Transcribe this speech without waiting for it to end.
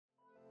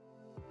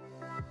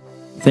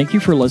Thank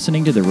you for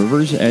listening to the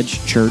River's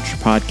Edge Church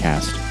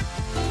podcast.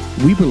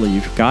 We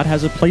believe God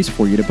has a place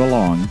for you to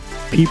belong,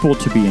 people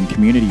to be in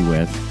community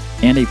with,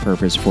 and a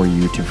purpose for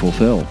you to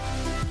fulfill.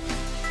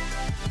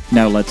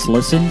 Now let's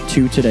listen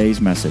to today's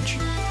message.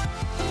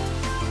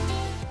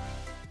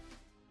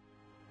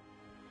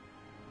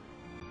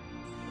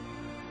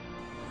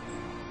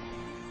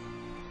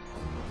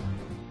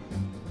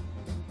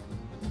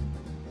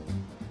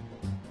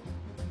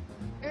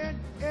 And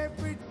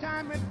every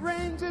time it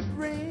rains,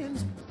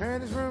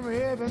 and it's from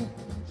heaven.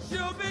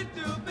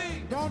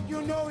 Shooby-dooby. Don't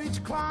you know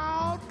each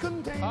cloud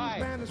contains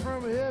banners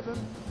from heaven?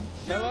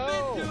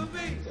 Hello.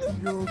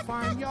 Shooby-dooby. You'll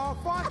find your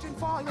fortune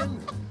falling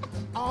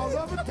all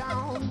over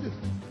town.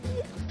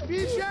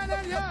 Be sure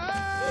that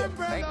your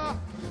umbrella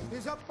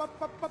is up,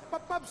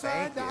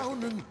 upside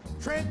down, and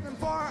trading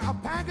for a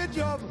package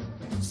of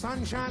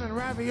sunshine and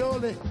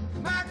ravioli.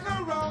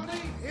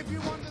 Macaroni. If you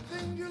want the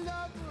thing you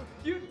love,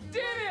 You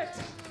did it!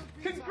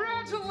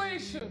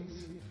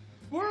 Congratulations!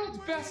 World's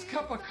best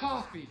cup of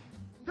coffee.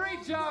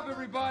 Great job,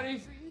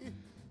 everybody.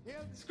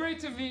 It's great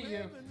to meet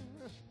you.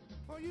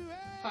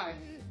 Hi.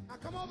 Now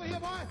come over here,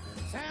 boy,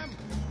 Sam.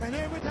 And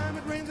every time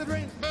it rains,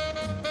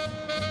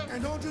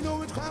 and don't you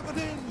know it's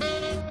crocodile?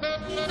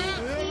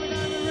 Every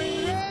time it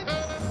rains,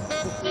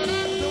 don't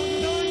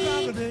you know it's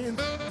crocodile?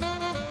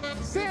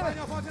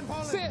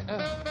 Sit.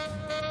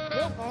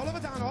 All over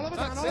town, all over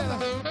town, all over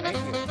town. Thank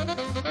you.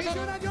 Be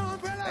sure that your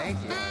umbrella Thank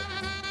you.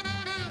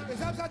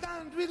 is upside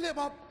down and we live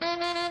up.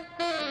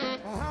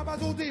 How about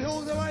those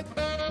hills are white?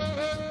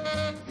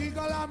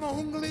 Igalama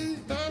hungly.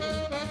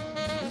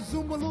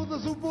 Zumbaloo the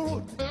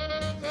Zumbaloo.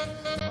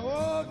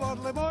 Oh,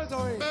 Bodley boy,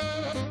 sorry.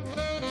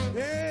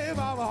 Hey,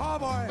 Baba, ha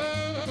boy.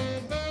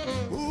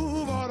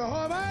 Ooh, Baba,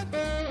 ha boy.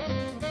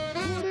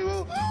 Woody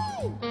woo.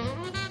 Ooh!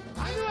 I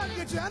knew I'd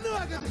get you.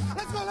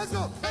 Let's go. Let's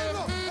go.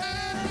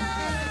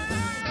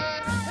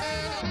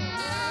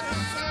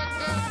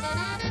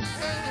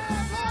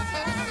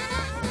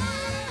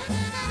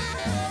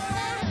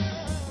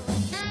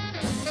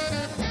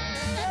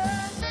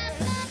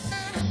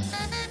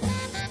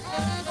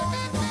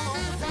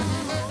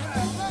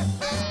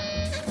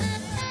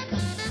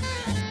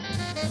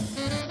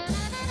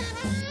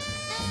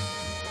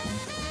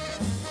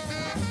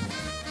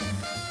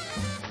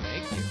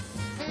 Thank you.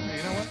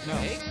 You know what? No.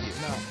 Thank you.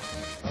 No.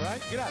 All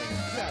right? Get out of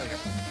here.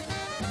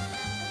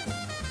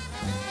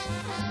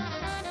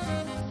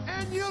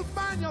 And you'll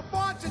find your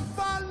fortune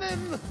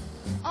falling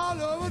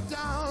all over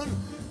town.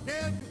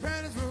 Get your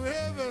pennies from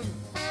heaven.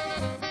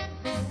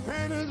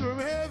 Pennies from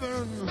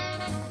heaven.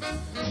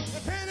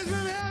 Pennies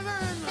from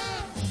heaven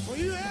for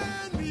you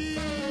and me.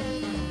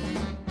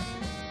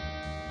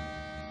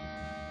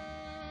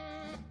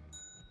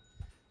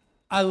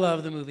 I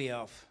love the movie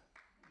Elf.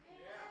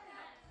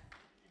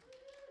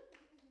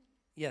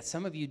 Yeah,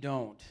 some of you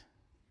don't,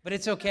 but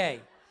it's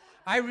okay.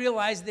 I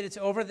realize that it's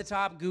over the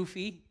top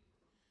goofy,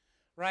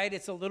 right?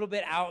 It's a little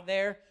bit out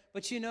there,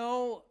 but you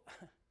know,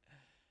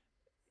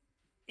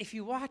 if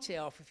you watch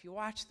Elf, if you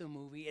watch the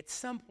movie, at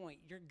some point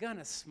you're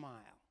gonna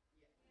smile,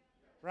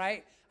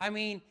 right? I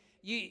mean,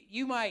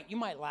 you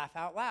might laugh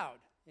out loud.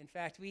 In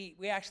fact, we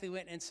actually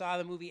went and saw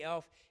the movie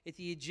Elf at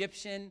the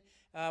Egyptian,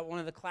 one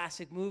of the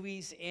classic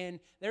movies, and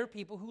there are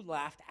people who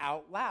laughed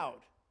out loud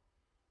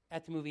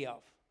at the movie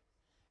Elf.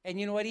 And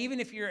you know what?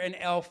 Even if you're an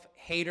Elf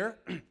hater,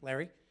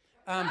 Larry,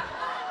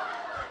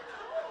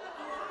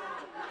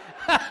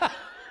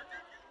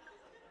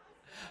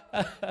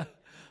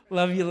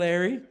 love you,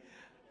 Larry.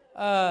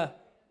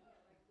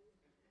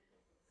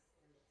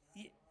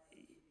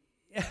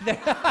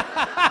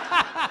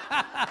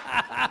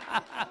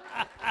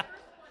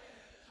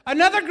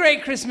 Another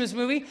great Christmas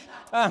movie.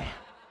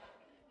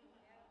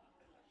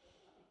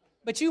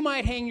 But you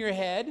might hang your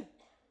head.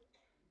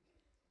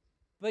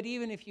 But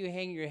even if you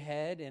hang your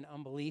head in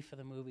unbelief of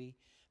the movie,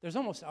 there's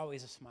almost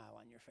always a smile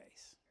on your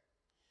face.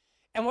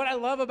 And what I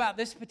love about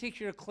this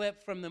particular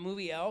clip from the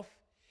movie Elf,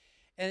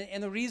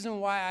 and the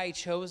reason why I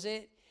chose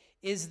it,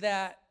 is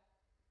that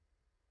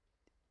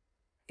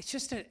it's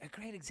just a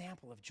great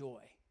example of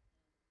joy.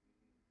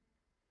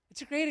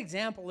 It's a great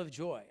example of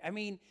joy. I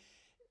mean,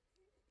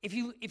 if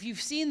you've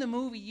seen the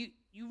movie,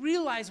 you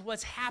realize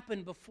what's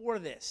happened before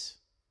this.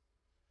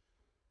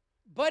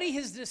 Buddy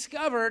has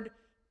discovered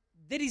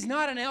that he's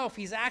not an elf,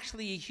 he's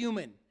actually a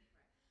human.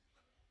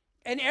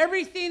 And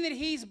everything that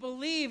he's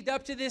believed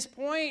up to this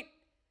point,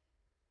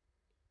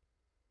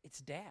 it's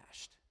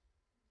dashed.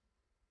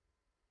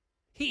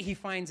 He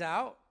finds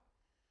out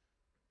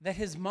that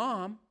his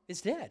mom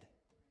is dead.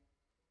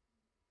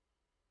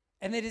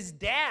 And that his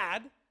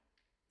dad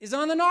is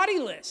on the naughty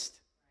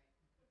list.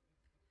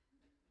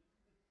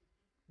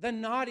 The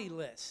naughty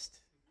list.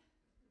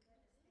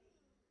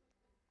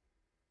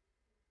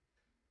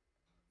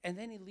 And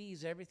then he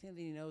leaves everything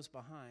that he knows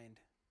behind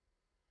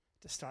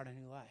to start a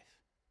new life.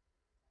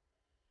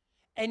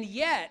 And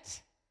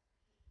yet,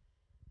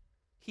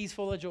 he's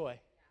full of joy.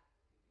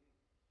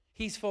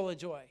 He's full of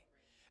joy.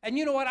 And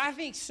you know what? I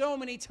think so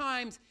many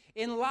times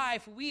in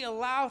life, we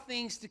allow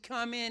things to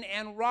come in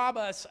and rob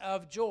us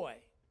of joy.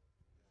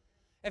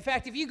 In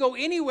fact, if you go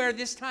anywhere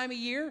this time of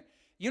year,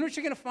 you know what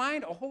you're going to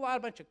find? A whole lot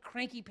of bunch of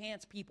cranky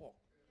pants people.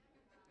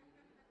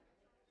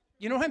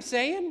 You know what I'm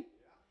saying?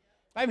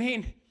 I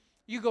mean,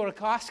 you go to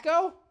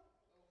Costco,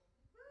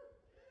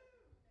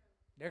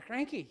 they're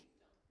cranky.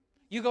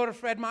 You go to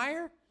Fred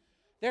Meyer,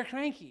 they're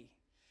cranky.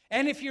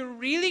 And if you're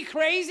really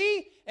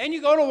crazy and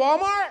you go to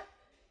Walmart,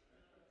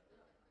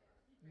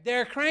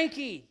 they're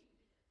cranky.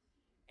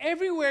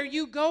 Everywhere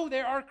you go,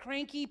 there are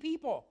cranky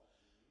people.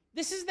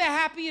 This is the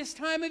happiest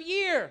time of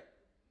year.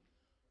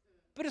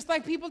 But it's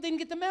like people didn't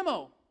get the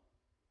memo.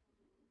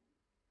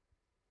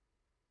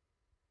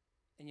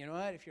 And you know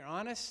what? If you're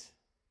honest,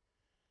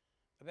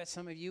 I bet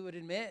some of you would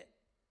admit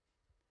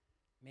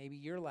maybe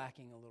you're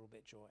lacking a little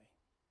bit joy.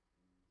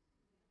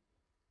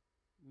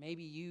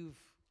 Maybe you've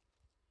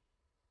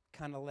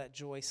kind of let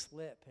joy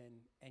slip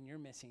and you're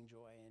missing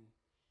joy. And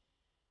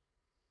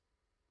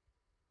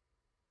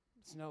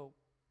there's no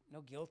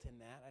guilt in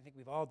that. I think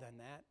we've all done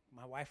that.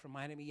 My wife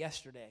reminded me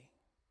yesterday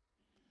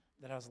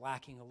that I was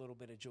lacking a little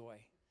bit of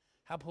joy.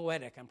 How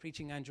poetic. I'm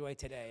preaching on joy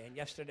today, and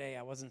yesterday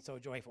I wasn't so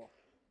joyful.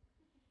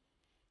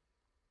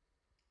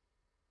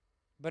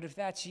 But if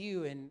that's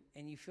you and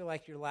you feel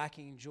like you're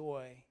lacking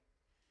joy,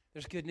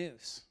 there's good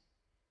news.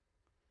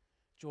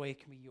 Joy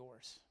can be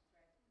yours.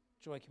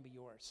 Joy can be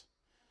yours.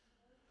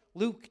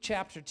 Luke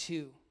chapter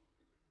 2,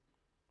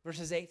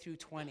 verses 8 through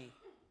 20,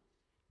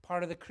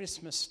 part of the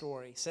Christmas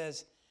story,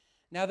 says,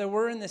 "Now there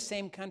were in the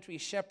same country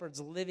shepherds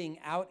living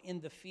out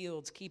in the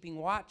fields, keeping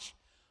watch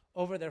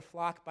over their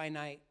flock by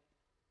night.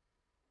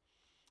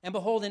 And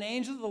behold, an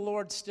angel of the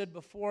Lord stood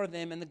before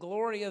them, and the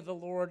glory of the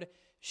Lord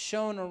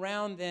shone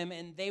around them,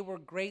 and they were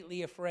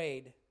greatly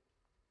afraid."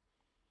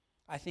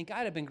 I think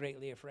I'd have been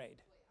greatly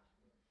afraid.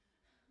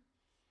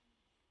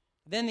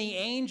 Then the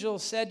angel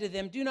said to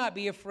them, "Do not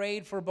be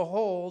afraid, for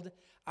behold,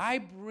 I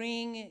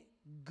bring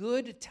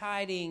good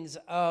tidings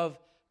of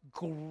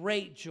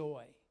great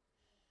joy,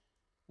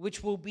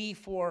 which will be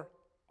for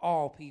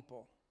all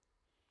people.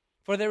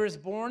 For there is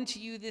born to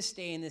you this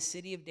day in the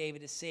city of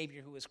David a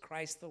Savior, who is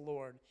Christ the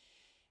Lord.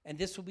 And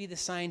this will be the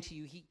sign to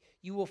you.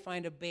 You will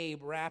find a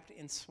babe wrapped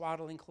in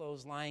swaddling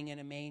clothes lying in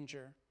a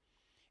manger."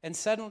 And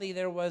suddenly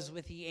there was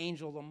with the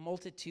angel a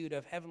multitude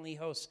of heavenly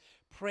hosts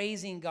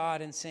praising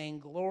God and saying,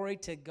 "Glory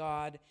to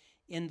God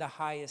in the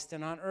highest,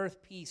 and on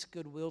earth peace,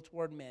 goodwill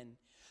toward men."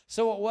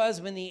 So it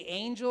was when the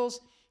angels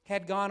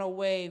had gone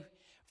away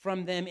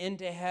from them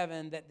into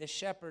heaven that the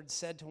shepherds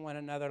said to one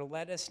another,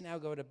 "Let us now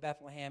go to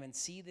Bethlehem and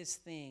see this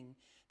thing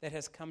that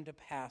has come to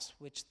pass,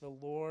 which the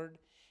Lord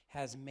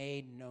has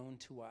made known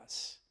to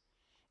us."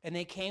 And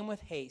they came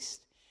with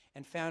haste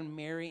and found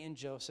Mary and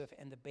Joseph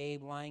and the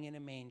babe lying in a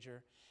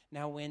manger.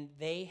 Now when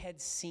they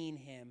had seen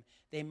him,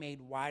 they made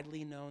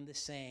widely known the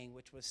saying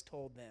which was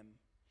told them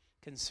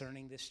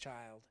concerning this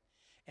child.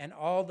 And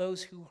all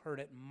those who heard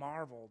it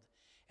marveled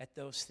at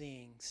those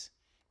things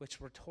which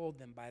were told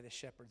them by the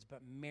shepherds.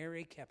 But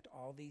Mary kept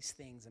all these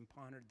things and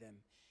pondered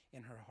them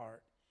in her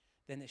heart.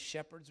 Then the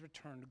shepherds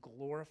returned,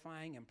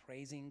 glorifying and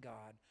praising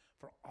God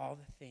for all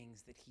the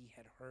things that he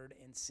had heard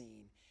and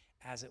seen,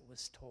 as it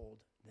was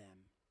told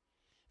them.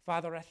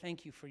 Father, I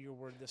thank you for your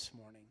word this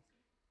morning.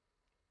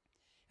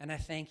 And I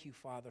thank you,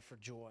 Father, for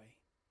joy.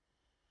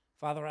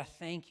 Father, I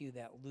thank you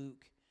that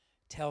Luke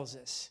tells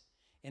us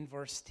in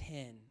verse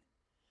 10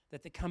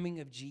 that the coming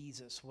of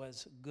Jesus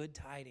was good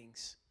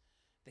tidings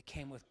that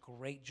came with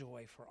great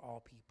joy for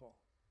all people.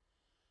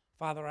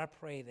 Father, I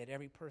pray that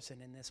every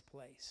person in this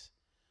place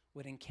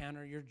would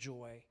encounter your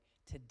joy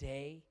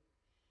today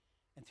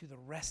and through the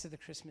rest of the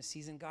Christmas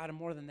season, God, and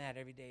more than that,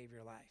 every day of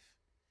your life.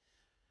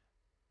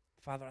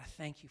 Father, I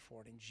thank you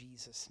for it in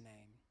Jesus'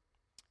 name.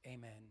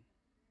 Amen.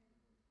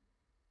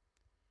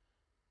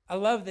 I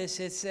love this.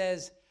 It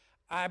says,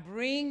 "I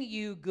bring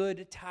you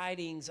good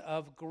tidings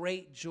of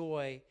great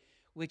joy,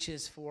 which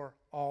is for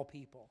all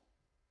people."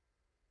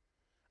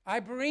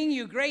 I bring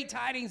you great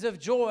tidings of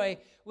joy,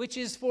 which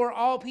is for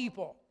all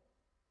people.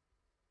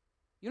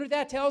 You know what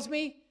that tells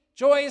me?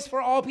 Joy is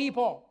for all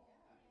people.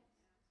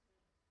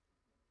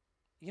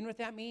 You know what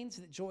that means?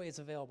 That joy is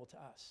available to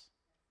us.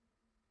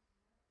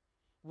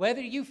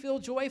 Whether you feel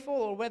joyful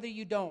or whether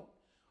you don't,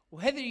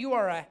 whether you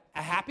are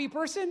a happy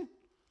person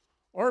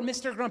or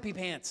Mr. Grumpy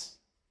Pants,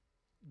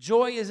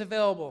 joy is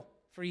available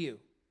for you.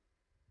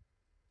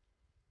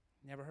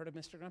 Never heard of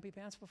Mr. Grumpy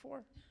Pants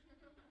before?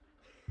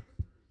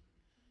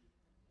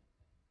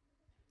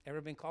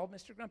 Ever been called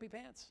Mr. Grumpy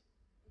Pants?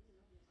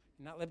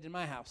 Not lived in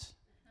my house.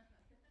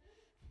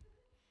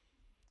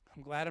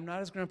 I'm glad I'm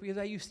not as grumpy as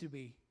I used to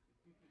be.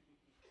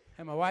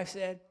 And my wife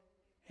said,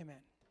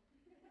 "Amen."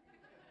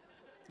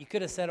 You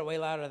could have said it way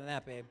louder than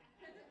that, babe.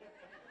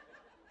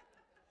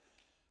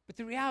 But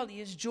the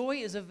reality is, joy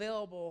is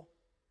available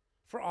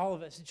for all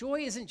of us.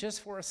 Joy isn't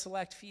just for a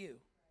select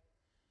few.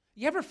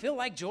 You ever feel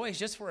like joy is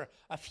just for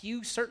a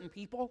few certain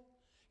people?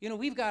 You know,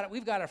 we've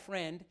got a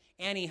friend,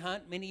 Annie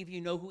Hunt. Many of you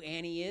know who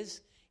Annie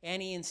is.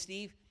 Annie and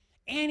Steve.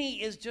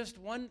 Annie is just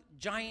one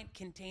giant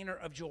container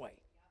of joy.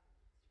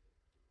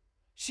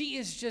 She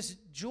is just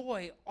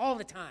joy all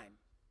the time.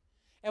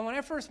 And when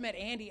I first met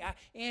Annie,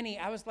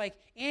 I was like,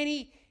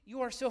 "Annie,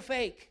 you are so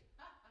fake.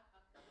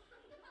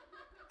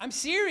 I'm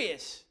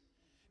serious.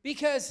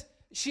 Because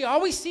she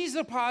always sees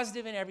the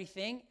positive in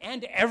everything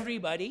and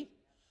everybody.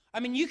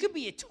 I mean, you could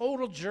be a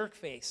total jerk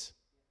face,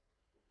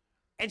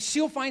 and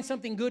she'll find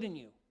something good in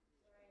you.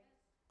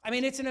 I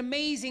mean, it's an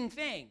amazing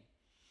thing.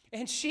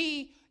 And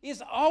she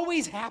is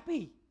always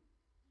happy.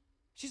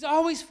 She's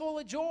always full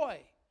of joy.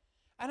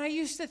 And I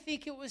used to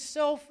think it was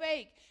so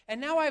fake. And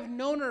now I've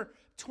known her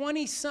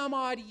 20 some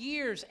odd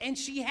years, and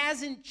she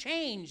hasn't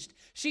changed.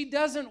 She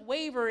doesn't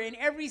waver in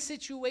every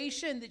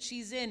situation that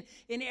she's in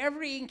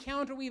every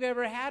encounter we've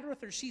ever had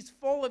with her. She's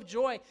full of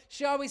joy.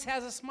 She always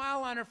has a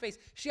smile on her face.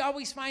 She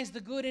always finds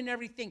the good in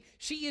everything.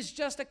 She is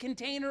just a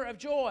container of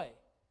joy.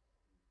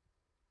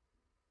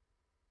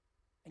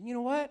 And you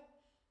know what?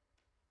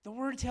 The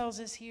word tells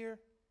us here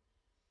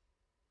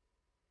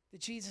that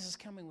Jesus'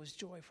 coming was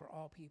joy for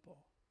all people.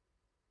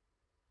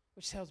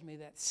 Which tells me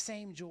that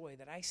same joy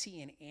that I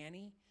see in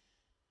Annie,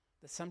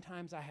 that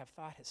sometimes I have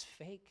thought is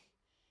fake,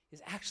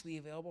 is actually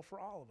available for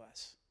all of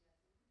us.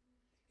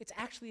 It's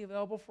actually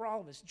available for all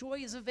of us. Joy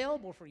is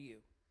available for you.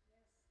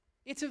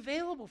 It's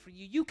available for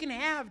you. You can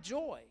have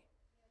joy.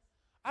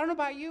 I don't know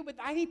about you, but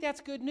I think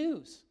that's good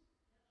news.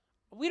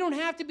 We don't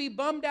have to be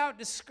bummed out,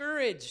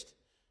 discouraged.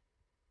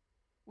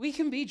 We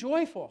can be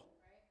joyful.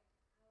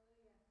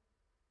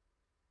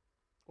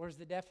 Where's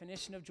the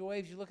definition of joy?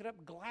 If you look it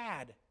up,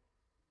 glad.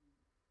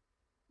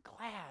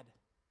 Glad.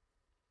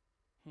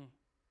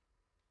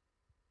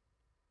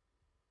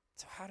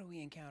 So how do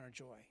we encounter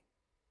joy?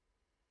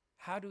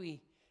 How do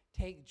we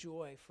take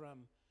joy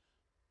from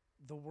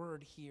the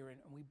word here and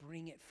we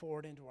bring it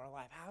forward into our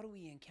life? How do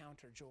we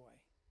encounter joy?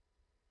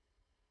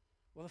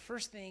 Well, the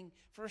first thing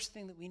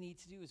that we need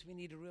to do is we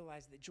need to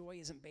realize that joy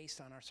isn't based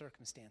on our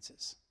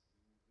circumstances.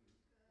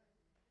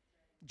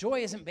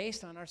 Joy isn't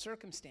based on our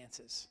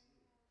circumstances.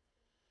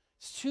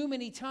 Too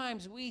many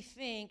times we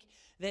think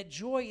that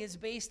joy is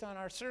based on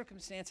our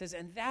circumstances,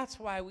 and that's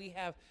why we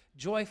have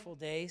joyful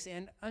days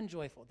and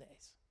unjoyful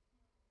days.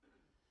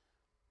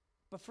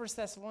 But 1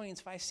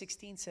 Thessalonians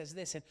 5:16 says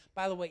this, and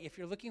by the way, if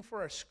you're looking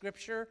for a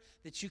scripture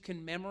that you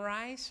can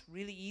memorize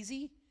really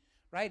easy,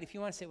 right? If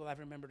you want to say, well,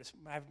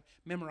 I've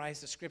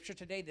memorized the scripture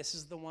today, this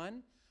is the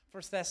one,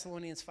 1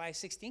 Thessalonians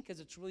 5:16, because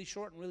it's really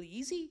short and really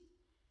easy.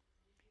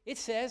 It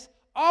says,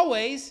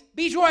 always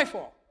be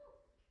joyful.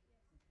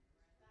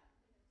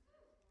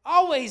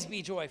 Always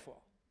be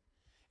joyful.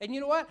 And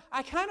you know what?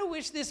 I kind of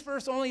wish this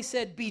verse only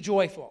said, be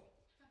joyful.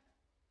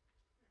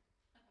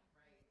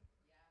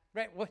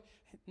 Right? What?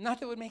 Not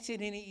that it makes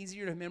it any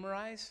easier to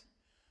memorize.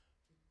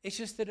 It's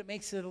just that it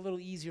makes it a little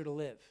easier to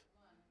live.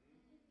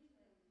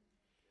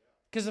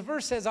 Because the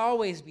verse says,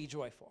 always be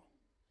joyful.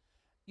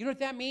 You know what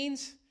that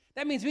means?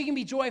 That means we can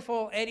be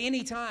joyful at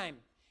any time,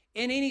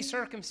 in any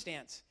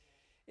circumstance.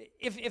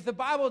 If the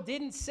Bible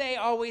didn't say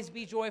always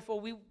be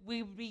joyful,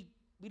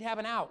 we'd have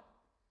an out.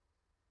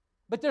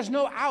 But there's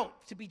no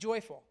out to be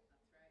joyful.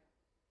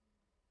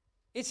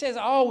 It says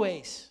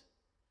always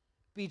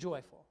be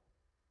joyful.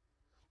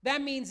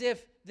 That means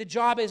if the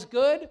job is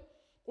good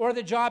or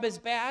the job is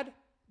bad,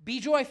 be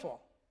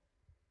joyful.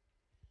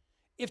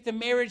 If the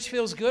marriage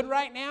feels good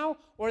right now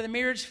or the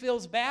marriage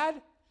feels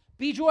bad,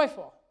 be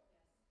joyful.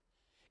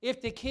 If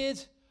the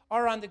kids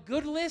are on the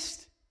good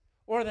list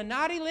or the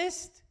naughty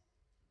list,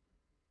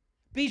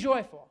 be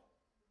joyful.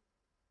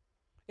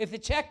 If the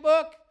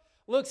checkbook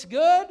looks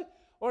good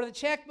or the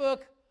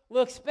checkbook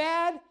looks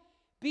bad,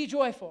 be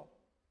joyful.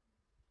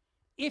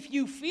 If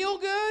you feel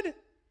good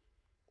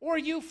or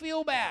you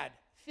feel bad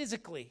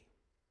physically,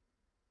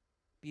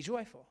 be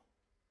joyful.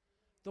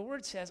 The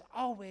word says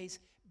always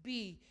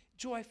be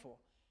joyful.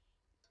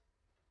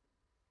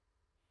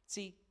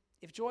 See,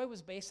 if joy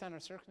was based on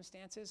our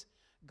circumstances,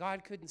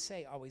 God couldn't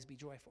say always be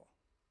joyful.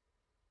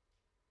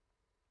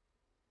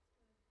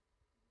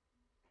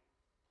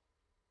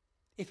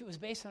 If it was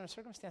based on our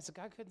circumstances,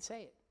 God couldn't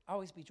say it.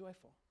 Always be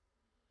joyful.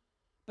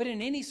 But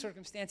in any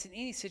circumstance, in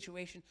any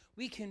situation,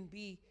 we can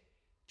be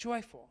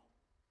joyful.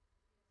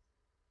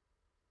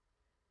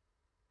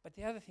 But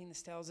the other thing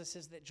this tells us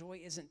is that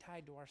joy isn't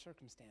tied to our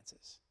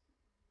circumstances.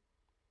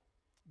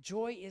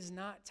 Joy is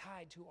not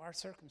tied to our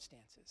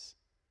circumstances.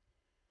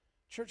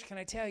 Church, can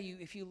I tell you,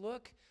 if you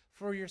look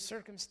for your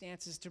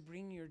circumstances to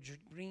bring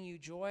you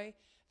joy,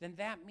 then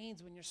that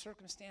means when your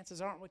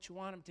circumstances aren't what you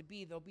want them to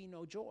be, there'll be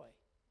no joy.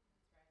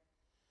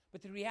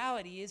 But the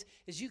reality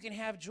is you can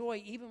have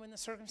joy even when the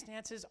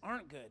circumstances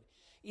aren't good.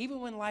 Even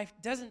when life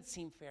doesn't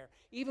seem fair.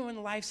 Even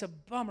when life's a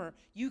bummer,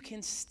 you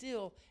can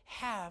still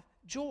have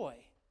joy.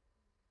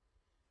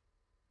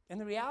 And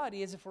the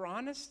reality is, if we're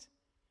honest,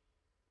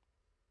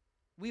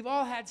 we've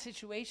all had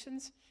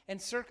situations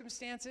and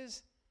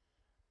circumstances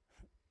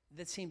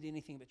that seemed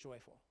anything but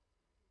joyful.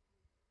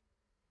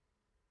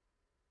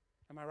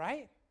 Am I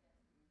right?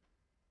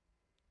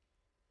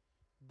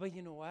 But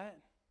you know what?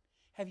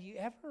 Have you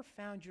ever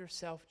found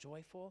yourself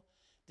joyful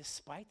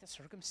despite the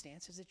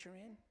circumstances that you're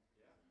in?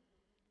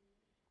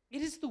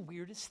 It is the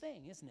weirdest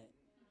thing, isn't it?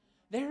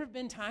 There have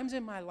been times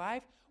in my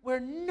life where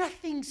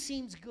nothing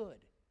seems good.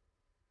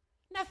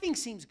 Nothing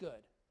seems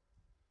good.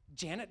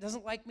 Janet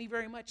doesn't like me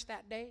very much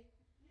that day.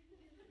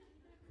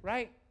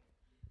 Right?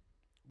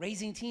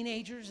 Raising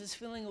teenagers is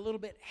feeling a little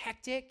bit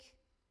hectic.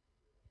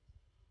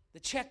 The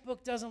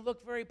checkbook doesn't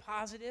look very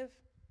positive.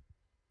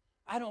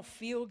 I don't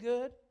feel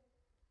good.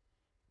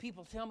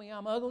 People tell me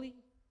I'm ugly.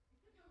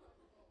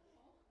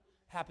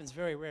 Happens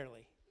very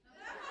rarely.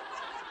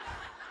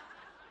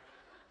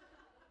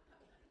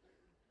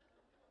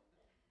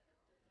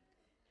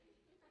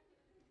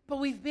 But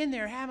we've been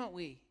there, haven't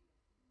we?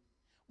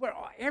 Where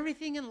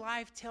everything in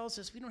life tells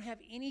us we don't have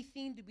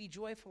anything to be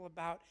joyful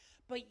about,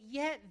 but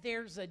yet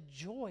there's a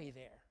joy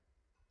there.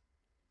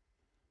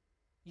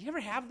 You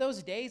ever have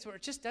those days where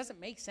it just doesn't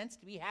make sense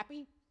to be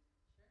happy?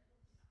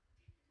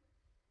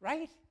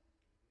 Right?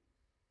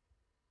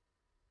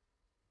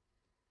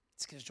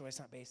 It's because joy is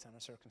not based on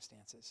our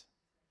circumstances.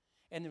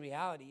 And the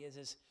reality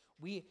is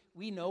we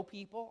know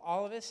people,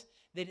 all of us,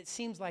 that it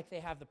seems like they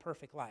have the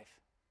perfect life.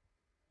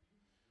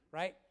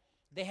 Right?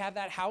 They have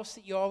that house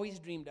that you always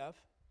dreamed of.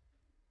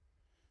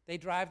 They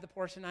drive the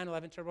Porsche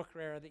 911 Turbo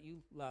Carrera that you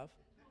love.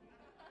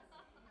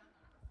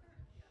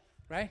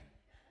 Right?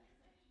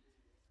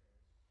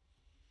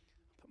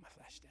 Put my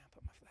flash down.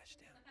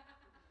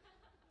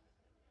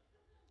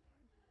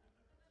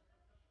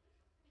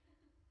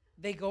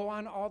 They go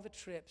on all the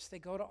trips. They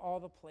go to all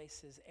the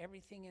places.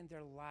 Everything in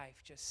their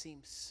life just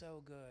seems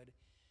so good.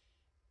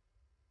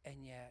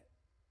 And yet,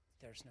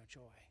 there's no joy.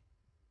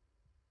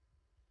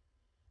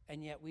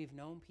 And yet, we've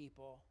known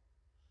people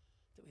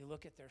that we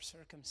look at their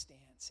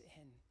circumstance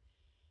and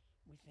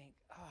we think,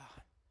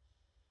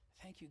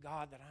 thank you,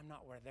 God, that I'm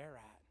not where they're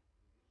at.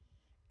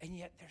 And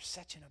yet, there's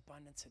such an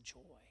abundance of joy.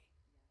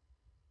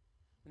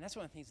 And that's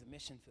one of the things the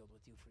mission field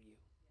will do for you.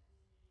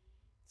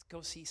 Let's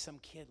go see some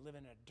kid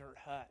living in a dirt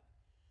hut.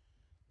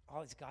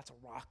 All he's got's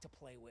a rock to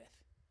play with.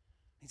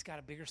 He's got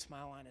a bigger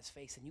smile on his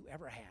face than you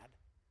ever had.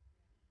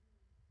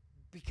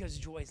 Because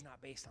joy is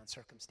not based on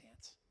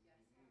circumstance.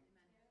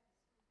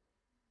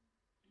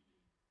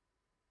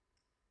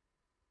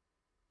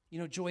 You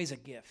know, joy is a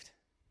gift.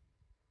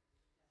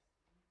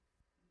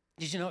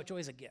 Did you know joy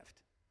is a gift?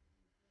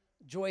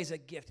 Joy is a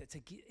gift.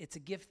 It's a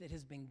gift that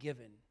has been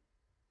given.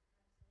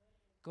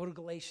 Go to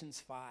Galatians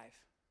 5.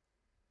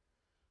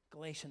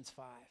 Galatians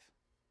 5.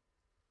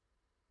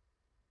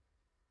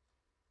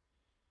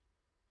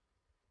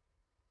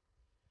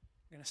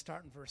 We're going to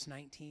start in verse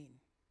 19.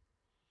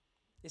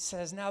 It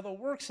says, "Now the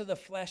works of the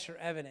flesh are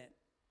evident,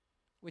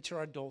 which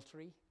are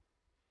adultery,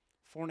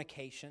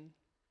 fornication,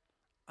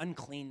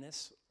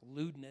 uncleanness,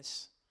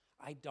 lewdness,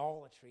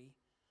 idolatry,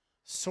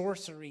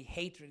 sorcery,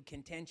 hatred,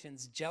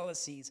 contentions,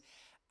 jealousies,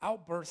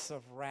 outbursts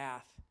of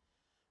wrath,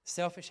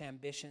 selfish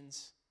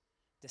ambitions,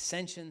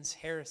 dissensions,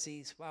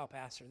 heresies." Wow,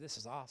 Pastor, this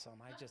is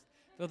awesome. I just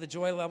feel the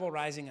joy level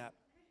rising up.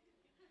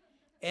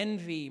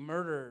 "Envy,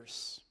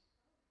 murders,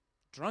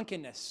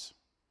 drunkenness,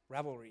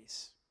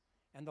 revelries,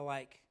 and the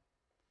like,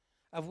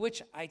 of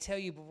which I tell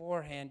you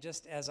beforehand,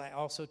 just as I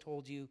also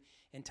told you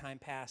in time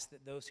past,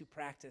 that those who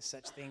practice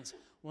such things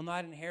will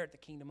not inherit the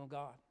kingdom of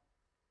God."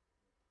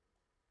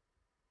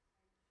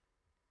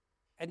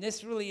 And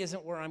this really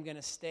isn't where I'm going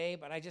to stay,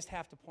 but I just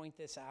have to point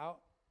this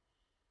out.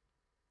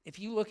 If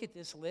you look at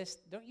this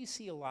list, don't you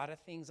see a lot of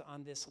things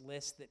on this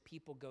list that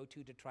people go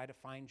to try to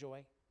find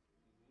joy?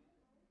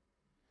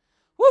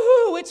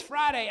 Woohoo, it's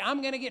Friday,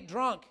 I'm going to get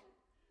drunk.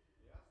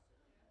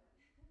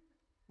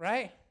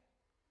 Right?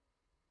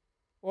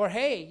 Or,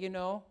 hey,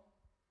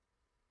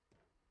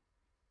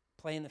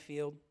 play in the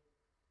field,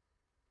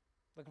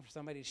 looking for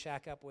somebody to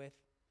shack up with.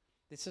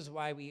 This is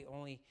why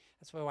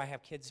that's why I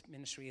have kids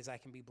ministry, is I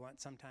can be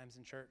blunt sometimes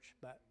in church.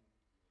 But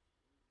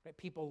right,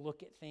 people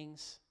look at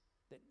things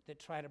that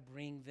try to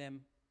bring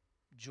them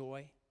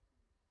joy.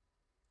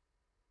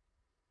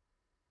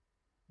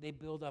 They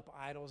build up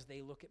idols.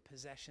 They look at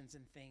possessions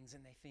and things,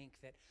 and they think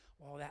that,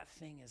 well, that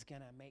thing is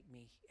going to make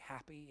me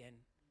happy, and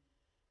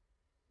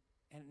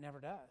it never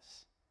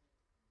does.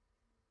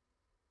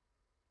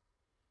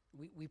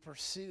 We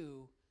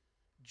pursue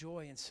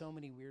joy in so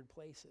many weird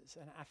places.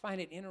 And I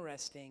find it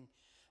interesting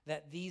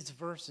that these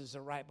verses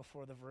are right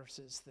before the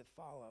verses that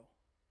follow.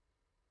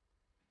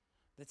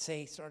 That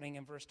say, starting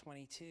in verse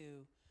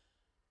 22,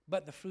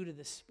 "But the fruit of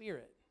the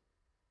Spirit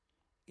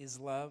is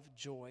love,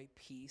 joy,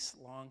 peace,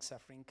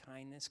 long-suffering,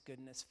 kindness,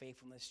 goodness,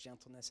 faithfulness,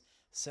 gentleness,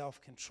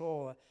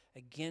 self-control.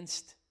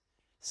 Against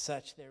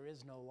such there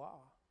is no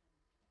law."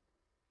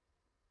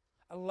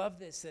 I love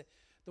this.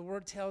 The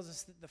word tells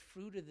us that the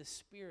fruit of the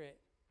Spirit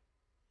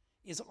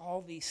is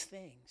all these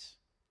things.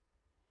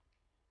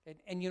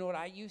 And you know what?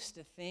 I used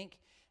to think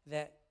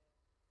that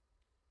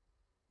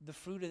the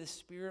fruit of the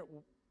Spirit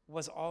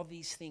was all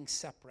these things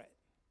separate,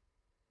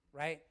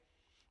 right?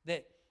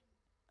 That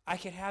I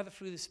could have the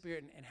fruit of the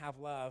Spirit and have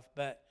love,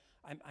 but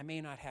I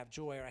may not have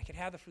joy. Or I could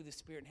have the fruit of the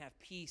Spirit and have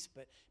peace,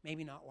 but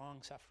maybe not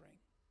long-suffering.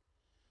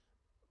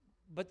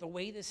 But the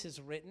way this is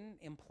written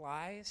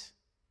implies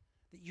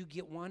that you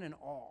get one and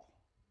all.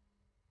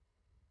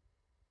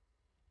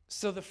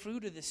 So the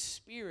fruit of the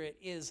Spirit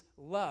is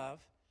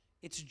love,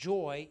 it's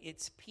joy,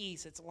 it's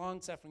peace, it's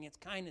long-suffering, it's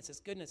kindness, it's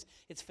goodness,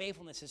 it's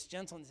faithfulness, it's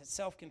gentleness, it's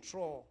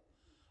self-control.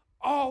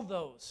 All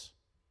those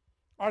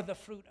are the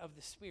fruit of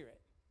the Spirit.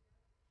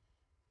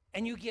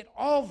 And you get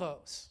all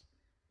those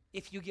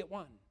if you get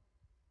one.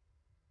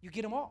 You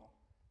get them all.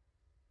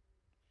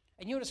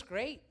 And you know what's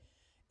great?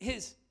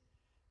 Is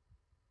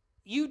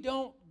you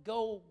don't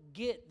go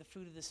get the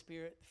fruit of the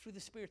Spirit. The fruit of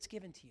the Spirit's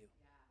given to you.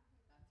 Yeah,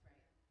 that's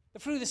right. The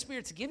fruit of the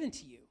Spirit's given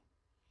to you.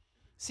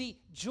 See,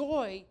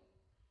 joy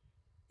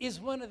is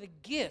one of the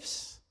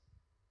gifts.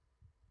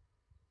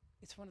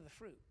 It's one of the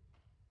fruit.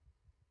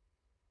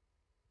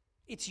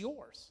 It's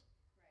yours.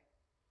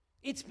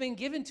 Right. It's been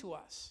given to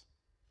us.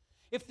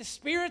 If the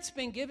Spirit's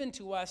been given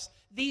to us,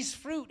 these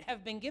fruit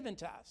have been given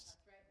to us. That's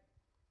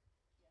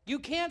right. You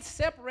can't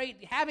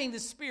separate having the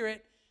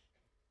Spirit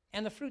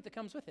and the fruit that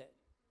comes with it.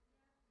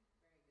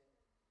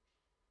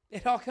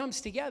 It all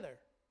comes together.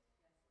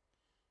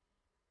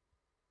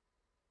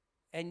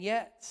 And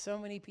yet, so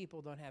many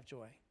people don't have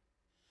joy.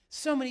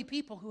 So many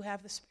people who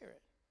have the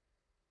Spirit.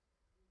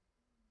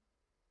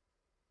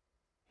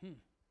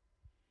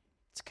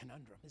 It's a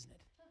conundrum, isn't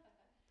it?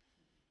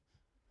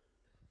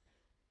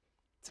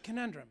 It's a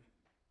conundrum.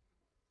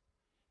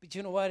 But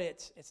you know what?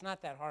 It's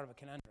not that hard of a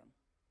conundrum.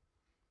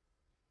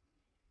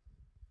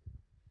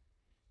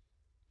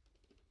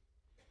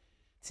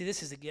 See,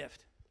 this is a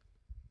gift.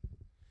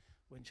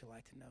 Wouldn't you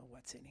like to know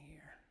what's in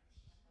here?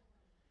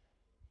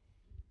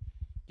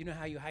 You know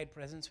how you hide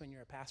presents when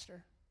you're a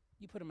pastor?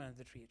 You put them under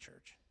the tree at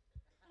church.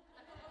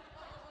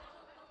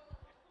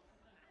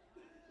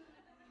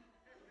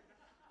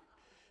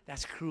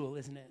 That's cruel,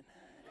 isn't it?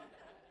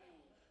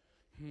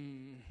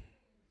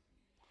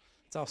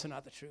 It's also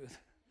not the truth.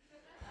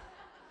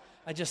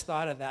 I just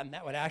thought of that, and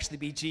that would actually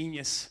be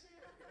genius.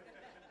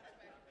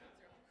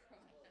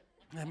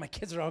 And my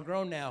kids are all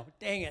grown now.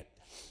 Dang it.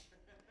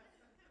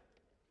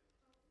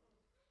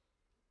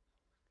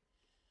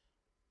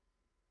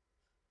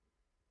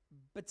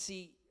 But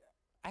see,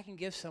 I can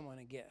give someone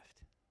a gift.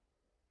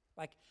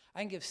 Like, I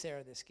can give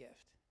Sarah this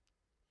gift.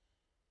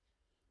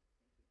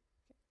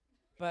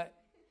 But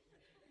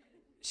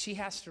she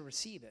has to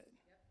receive it.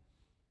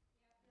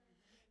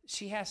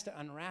 She has to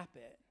unwrap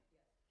it.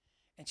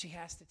 And she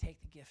has to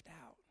take the gift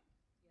out.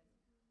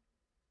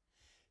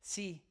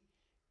 See,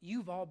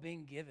 you've all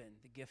been given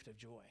the gift of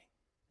joy.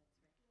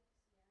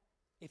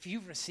 If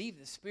you've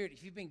received the Spirit,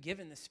 if you've been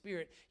given the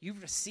Spirit,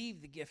 you've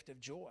received the gift of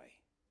joy.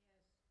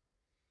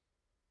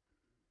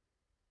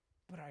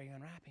 But are you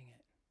unwrapping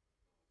it?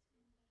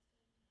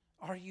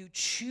 Are you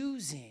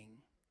choosing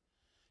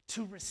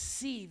to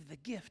receive the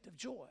gift of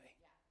joy?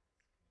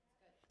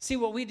 See,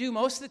 what we do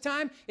most of the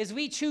time is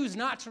we choose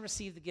not to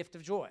receive the gift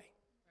of joy.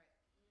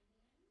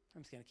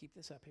 I'm just going to keep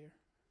this up here.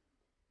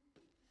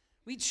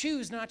 We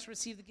choose not to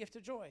receive the gift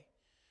of joy.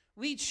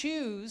 We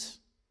choose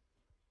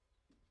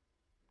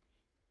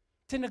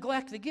to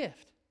neglect the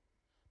gift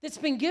that's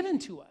been given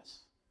to us.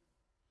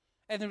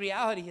 And the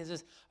reality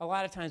is a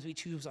lot of times we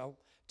choose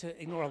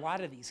to ignore a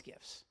lot of these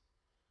gifts.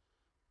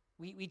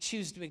 We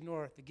choose to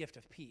ignore the gift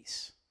of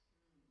peace.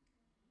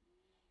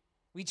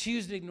 We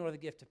choose to ignore the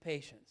gift of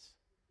patience.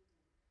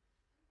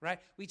 Right?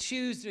 We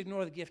choose to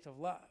ignore the gift of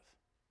love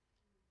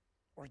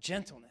or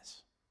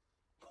gentleness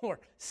or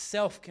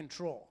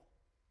self-control.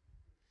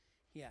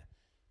 Yeah.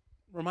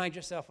 Remind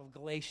yourself of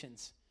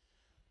Galatians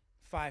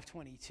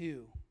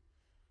 5:22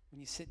 when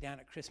you sit down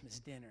at Christmas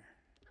dinner.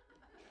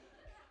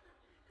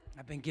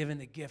 I've been given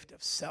the gift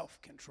of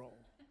self-control.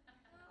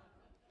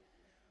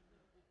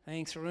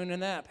 Thanks for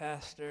ruining that,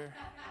 Pastor.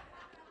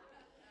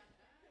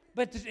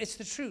 But it's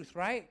the truth,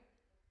 right?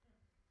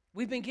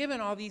 We've been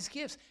given all these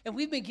gifts, and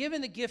we've been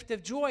given the gift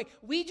of joy.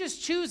 We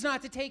just choose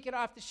not to take it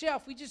off the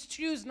shelf. We just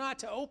choose not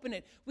to open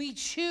it. We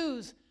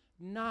choose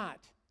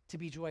not to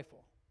be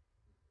joyful.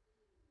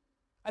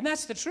 And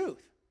that's the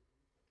truth.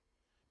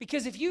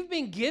 Because if you've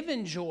been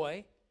given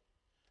joy,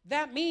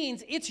 that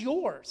means it's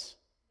yours.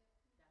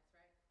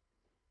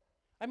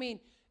 I mean,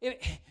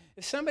 if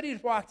somebody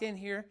had walked in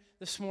here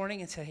this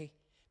morning and said, "Hey,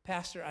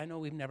 Pastor, I know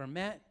we've never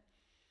met,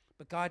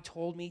 but God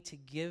told me to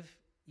give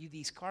you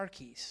these car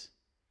keys.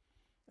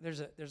 There's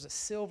a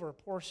silver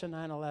Porsche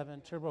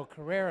 911 Turbo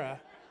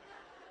Carrera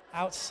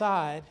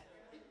outside,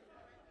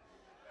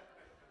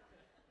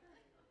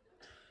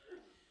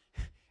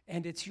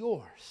 and it's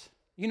yours."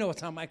 You know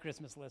what's on my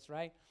Christmas list,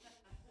 right?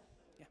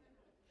 Yeah.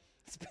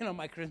 It's been on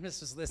my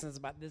Christmas list, and it's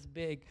about this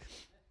big.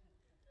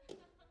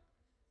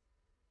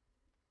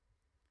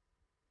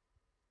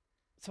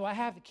 So I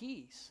have the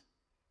keys,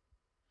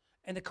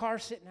 and the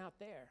car's sitting out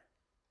there.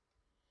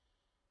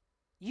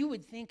 You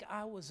would think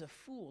I was a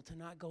fool to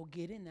not go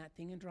get in that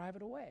thing and drive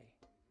it away.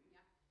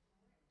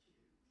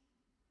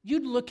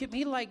 You'd look at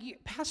me like,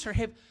 "Pastor,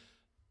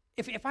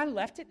 if I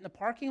left it in the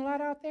parking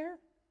lot out there,"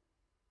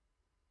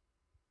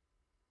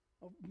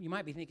 well, you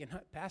might be thinking,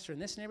 "Pastor, in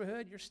this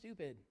neighborhood, you're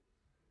stupid."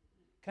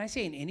 Can I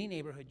say in any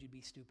neighborhood you'd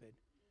be stupid?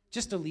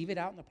 Just to leave it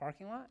out in the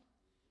parking lot?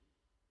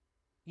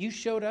 You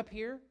showed up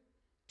here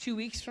 2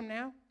 weeks from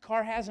now,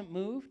 car hasn't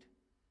moved,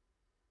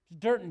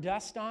 dirt and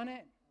dust on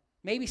it,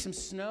 maybe some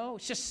snow,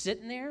 it's just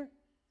sitting there.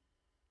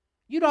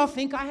 You'd all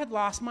think I had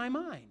lost my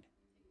mind.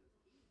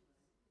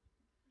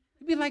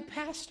 You'd be like,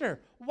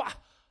 "Pastor,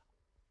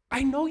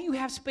 I know you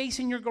have space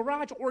in your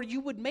garage, or you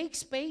would make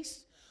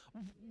space.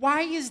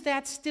 Why is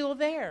that still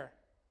there?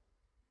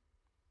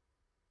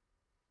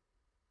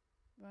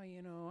 Well,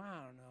 you know,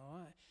 I don't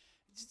know.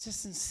 It just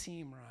doesn't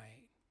seem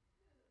right.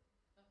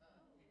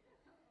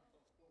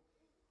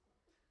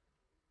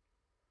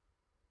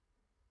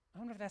 I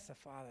wonder if that's the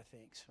Father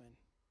thinks when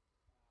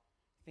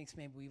he thinks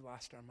maybe we've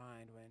lost our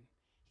mind when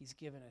he's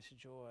given us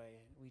joy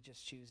and we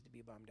just choose to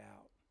be bummed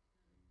out.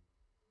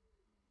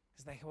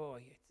 It's like, oh,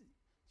 it's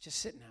just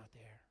sitting out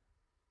there.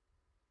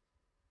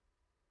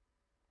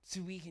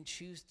 So we can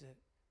choose to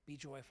be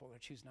joyful or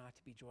choose not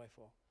to be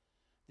joyful.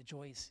 The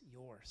joy is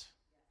yours.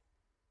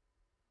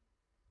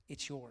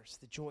 It's yours.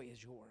 The joy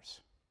is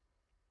yours.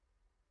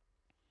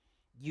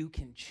 You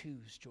can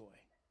choose joy.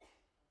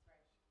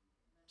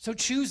 So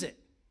choose it.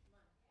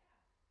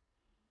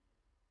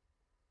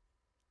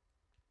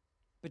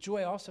 But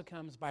joy also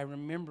comes by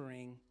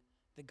remembering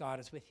that God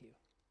is with you.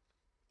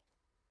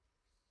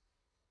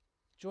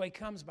 Joy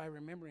comes by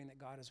remembering that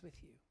God is with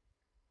you.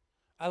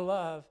 I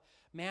love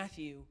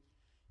Matthew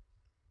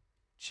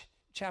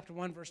chapter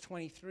 1, verse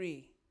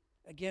 23.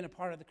 Again, a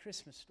part of the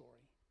Christmas story.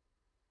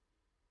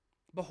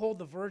 Behold,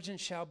 the virgin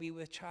shall be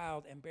with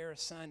child and bear a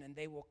son, and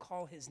they will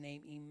call his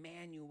name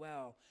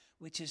Emmanuel,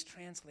 which is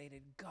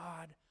translated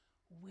God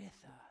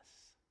with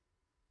us.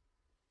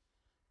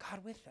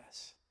 God with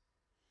us.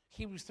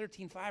 Hebrews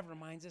 13:5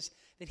 reminds us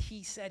that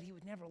he said he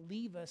would never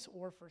leave us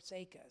or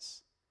forsake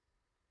us.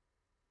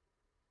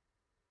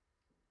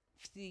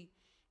 See,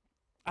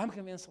 I'm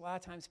convinced a lot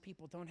of times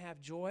people don't have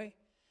joy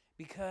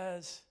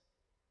because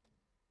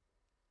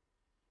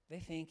they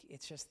think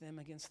it's just them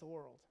against the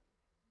world.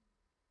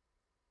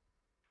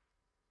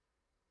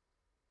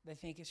 They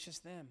think it's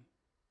just them.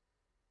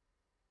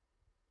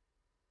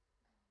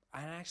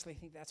 I actually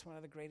think that's one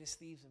of the greatest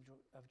thieves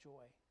of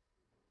joy.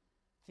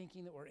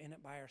 Thinking that we're in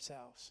it by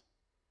ourselves.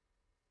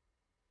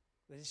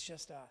 That it's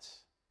just us.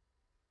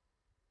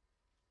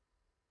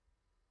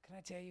 Can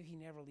I tell you, he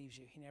never leaves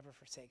you. He never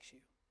forsakes you.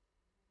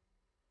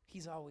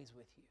 He's always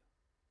with you.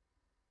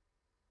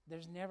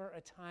 There's never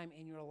a time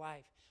in your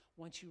life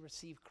once you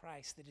receive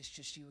Christ that it's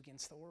just you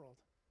against the world.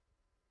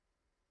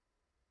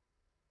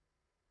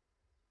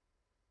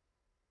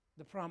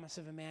 The promise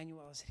of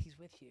Emmanuel is that he's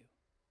with you.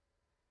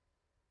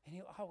 And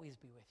he'll always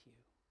be with you.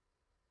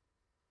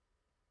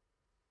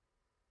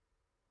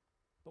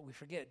 But we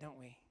forget, don't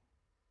we?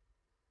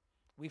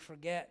 We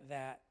forget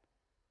that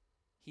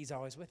he's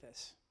always with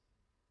us.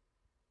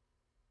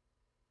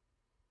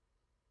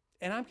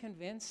 And I'm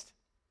convinced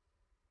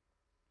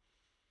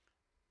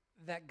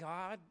that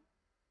God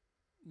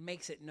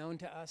makes it known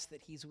to us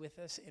that he's with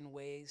us in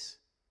ways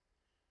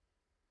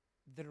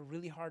that are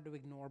really hard to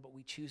ignore, but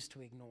we choose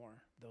to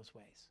ignore those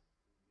ways.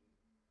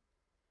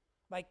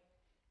 Like,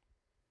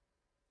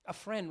 a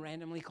friend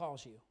randomly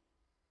calls you.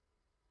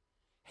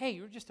 Hey,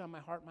 you're just on my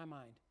heart and my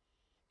mind.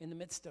 In the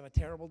midst of a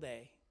terrible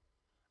day,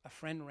 a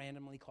friend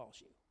randomly calls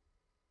you.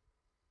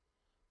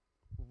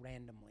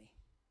 Randomly.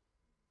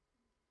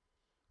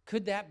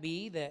 Could that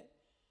be that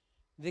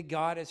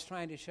God is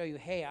trying to show you,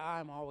 hey,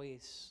 I'm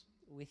always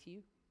with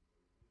you?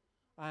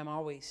 I'm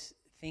always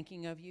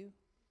thinking of you?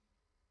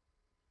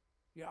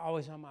 You're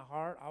always on my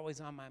heart,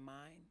 always on my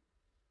mind?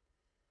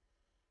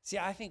 See,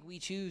 I think we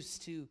choose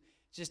to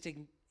just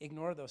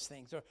ignore those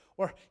things.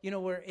 Or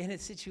we're in a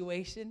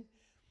situation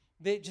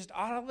that just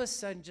all of a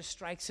sudden just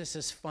strikes us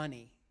as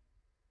funny.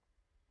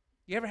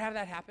 You ever have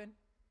that happen?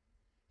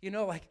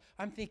 Like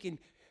I'm thinking,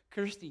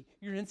 Kirsty,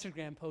 your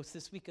Instagram post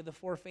this week of the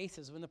 4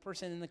 faces when the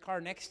person in the car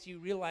next to you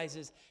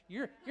realizes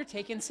you're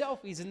taking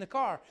selfies in the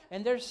car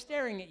and they're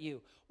staring at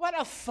you. What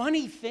a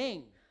funny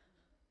thing.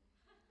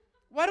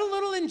 What a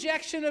little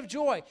injection of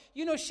joy.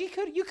 You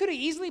could have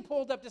easily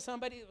pulled up to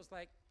somebody that was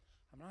like,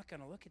 I'm not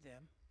going to look at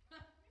them.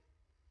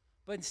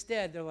 But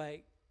instead, they're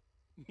like,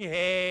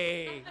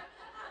 yay.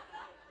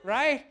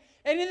 Right?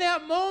 And in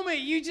that moment,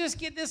 you just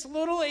get this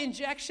little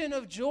injection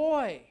of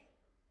joy.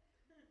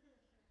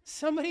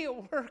 Somebody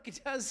at work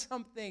does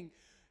something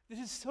that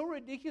is so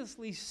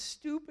ridiculously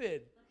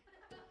stupid.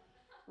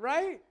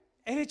 Right?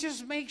 And it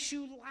just makes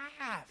you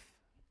laugh.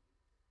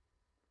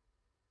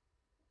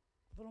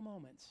 Little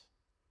moments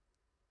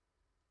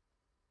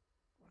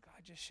where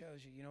God just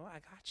shows you, I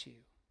got you.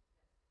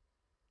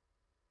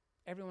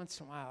 Every once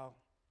in a while,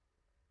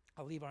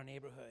 I'll leave our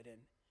neighborhood and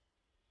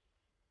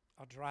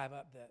I'll drive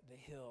up the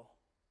hill.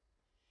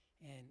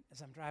 And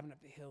as I'm driving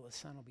up the hill, the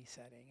sun will be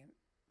setting. And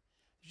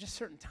there's just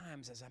certain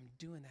times as I'm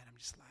doing that, I'm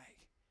just like,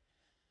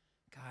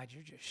 God,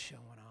 you're just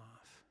showing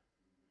off.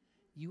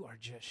 You are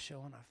just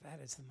showing off. That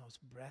is the most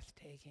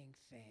breathtaking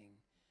thing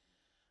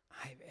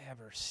I've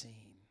ever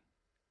seen.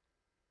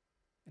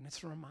 And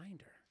it's a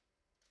reminder.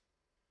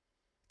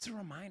 It's a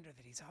reminder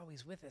that he's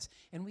always with us.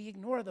 And we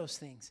ignore those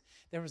things.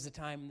 There was a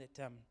time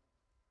that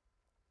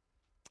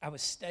I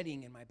was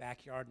studying in my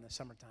backyard in the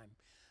summertime.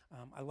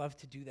 I love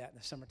to do that in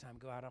the summertime,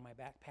 go out on my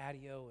back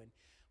patio, and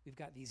we've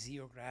got these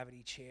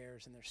zero-gravity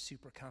chairs, and they're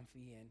super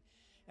comfy,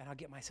 and I'll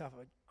get myself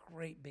a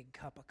great big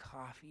cup of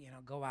coffee, and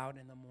I'll go out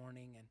in the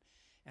morning,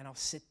 and I'll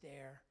sit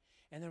there,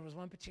 And there was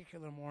one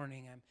particular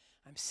morning,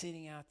 I'm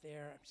sitting out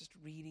there, I'm just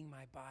reading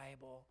my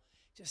Bible,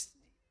 just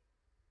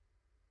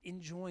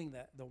enjoying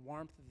the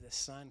warmth of the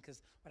sun,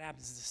 because what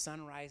happens is the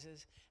sun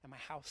rises and my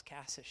house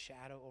casts a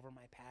shadow over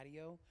my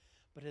patio.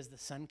 But as the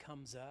sun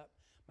comes up,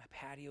 my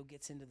patio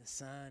gets into the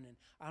sun. And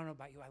I don't know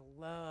about you, I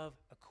love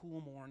a cool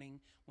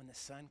morning when the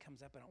sun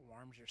comes up and it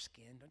warms your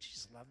skin. Don't you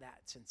just love that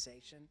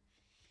sensation?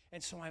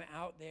 And so I'm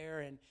out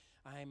there and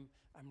I'm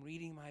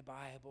reading my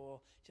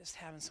Bible, just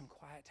having some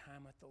quiet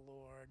time with the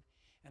Lord.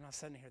 And all of a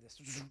sudden I hear this.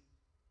 I'm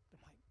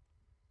like,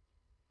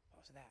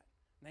 what was that?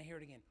 And I hear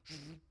it again.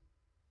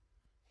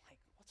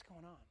 What's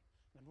going on?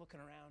 And I'm looking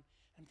around,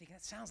 and I'm thinking,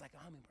 that sounds like a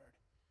hummingbird.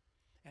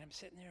 And I'm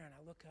sitting there, and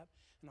I look up,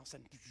 and all of a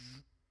sudden,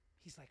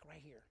 he's like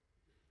right here.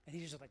 And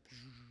he's just like,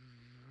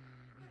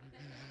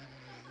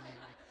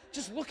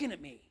 just looking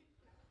at me.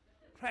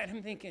 Right?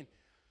 I'm thinking,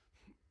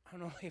 I don't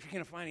know if you're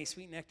going to find any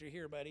sweet nectar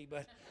here, buddy,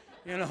 but,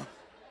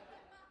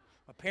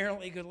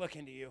 apparently good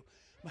looking to you.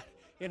 But,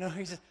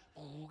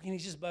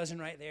 he's just buzzing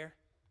right there,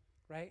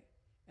 right?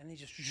 And he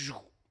just, I'm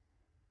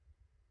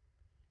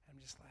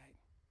just like,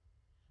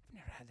 I've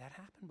never had that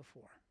happen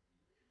before.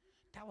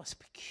 That was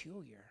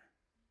peculiar.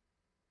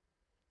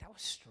 That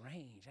was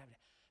strange.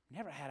 I've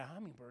never had a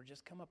hummingbird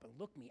just come up and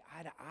look me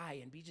eye to eye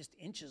and be just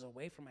inches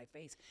away from my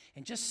face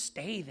and just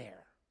stay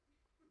there.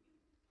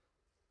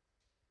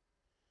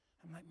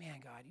 I'm like, man,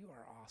 God, you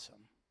are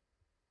awesome.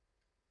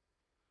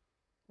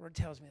 Word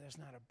tells me there's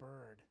not a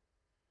bird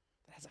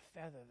that has a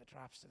feather that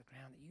drops to the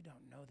ground that you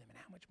don't know them, and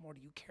how much more do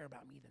you care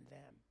about me than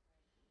them?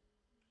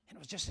 And it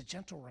was just a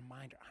gentle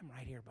reminder, I'm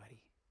right here,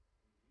 buddy.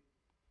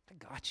 I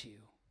got you.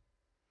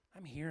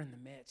 I'm here in the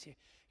midst.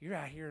 You're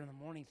out here in the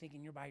morning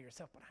thinking you're by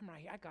yourself, but I'm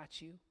right here. I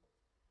got you.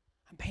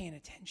 I'm paying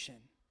attention.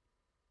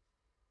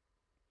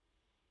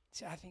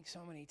 See, I think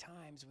so many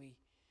times we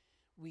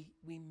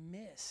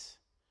miss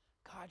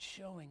God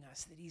showing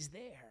us that he's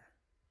there.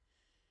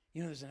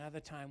 There's another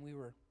time we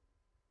were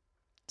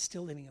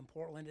still living in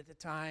Portland at the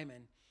time,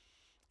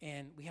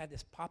 and we had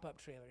this pop-up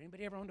trailer.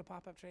 Anybody ever owned a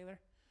pop-up trailer?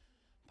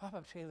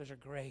 Pop-up trailers are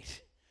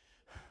great.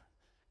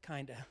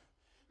 Kind of.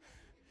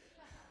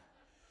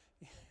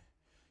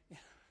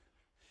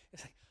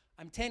 It's like,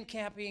 I'm tent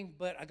camping,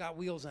 but I got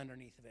wheels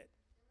underneath of it,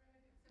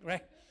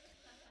 right?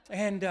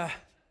 And the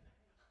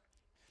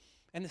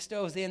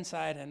stove's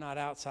inside and not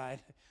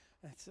outside.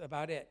 That's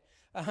about it.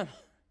 But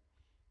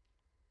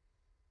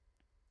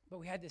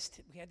we had this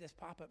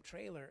pop-up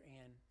trailer,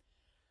 and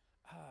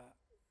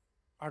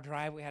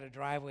we had a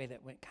driveway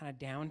that went kind of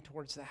down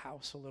towards the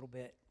house a little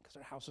bit, because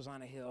our house was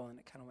on a hill, and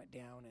it kind of went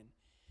down.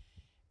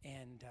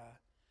 And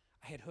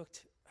I had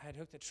hooked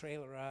the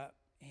trailer up,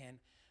 and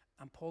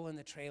I'm pulling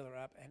the trailer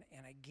up,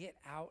 and I get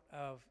out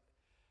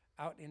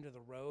into the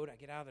road. I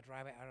get out of the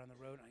driveway, out on the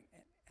road,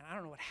 and I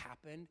don't know what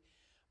happened,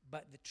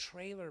 but the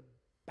trailer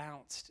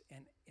bounced,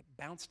 and it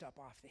bounced up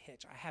off the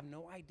hitch. I have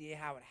no idea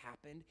how it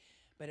happened,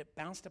 but it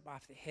bounced up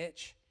off the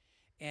hitch,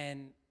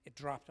 and it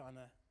dropped on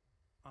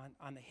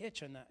the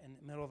hitch in the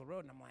middle of the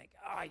road. And I'm like,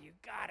 oh, you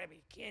gotta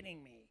be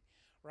kidding me,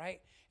 right?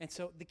 And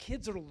so the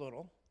kids are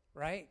little,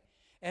 right?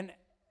 And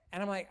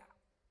I'm like,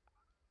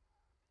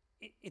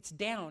 it's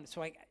down.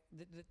 So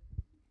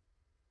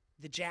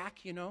the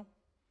jack,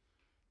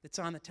 that's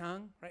on the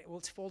tongue, right? Well,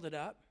 it's folded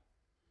up,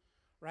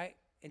 right?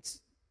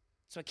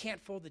 So I can't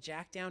fold the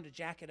jack down to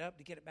jack it up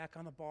to get it back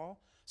on the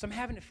ball. So I'm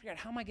having to figure out,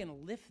 how am I going to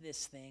lift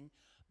this thing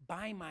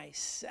by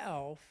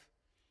myself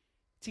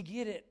to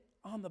get it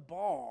on the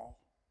ball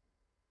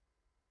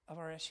of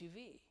our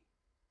SUV?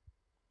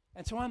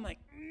 And so I'm like,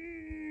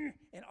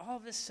 and all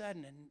of a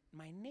sudden, and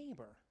my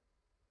neighbor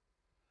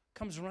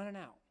comes running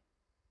out.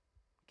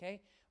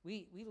 Okay,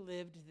 we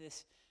lived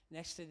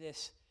next to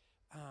this.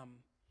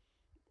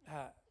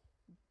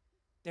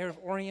 They're of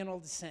Oriental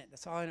descent.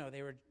 That's all I know.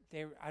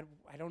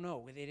 I don't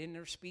know. They didn't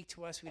ever speak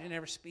to us. We didn't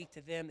ever speak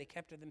to them. They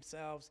kept to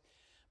themselves.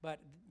 But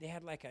they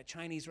had like a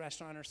Chinese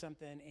restaurant or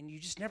something, and you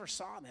just never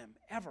saw them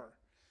ever.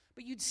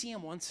 But you'd see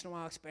them once in a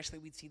while. Especially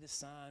we'd see the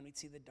son, we'd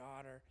see the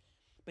daughter.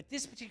 But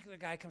this particular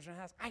guy comes around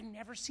the house. I'd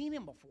never seen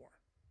him before.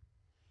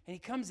 And he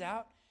comes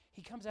out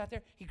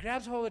there. He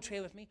grabs hold of the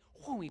trailer with me.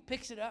 Whoa, he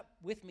picks it up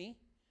with me,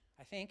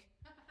 I think.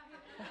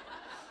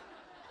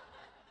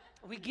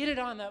 We get it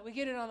on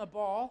the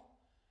ball,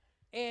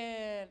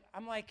 and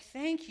I'm like,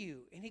 thank you.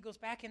 And he goes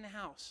back in the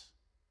house.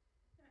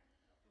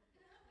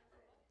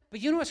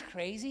 But you know what's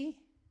crazy?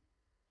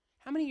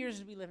 How many years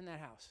did we live in that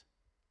house?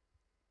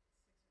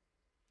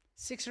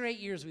 6 or 8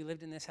 years we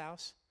lived in this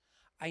house.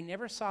 I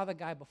never saw the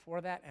guy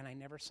before that, and I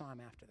never saw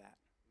him after that.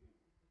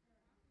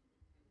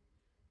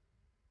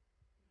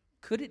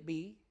 Could it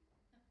be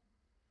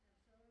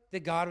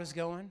that God was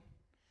going,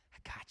 I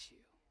got you.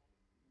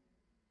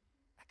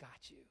 I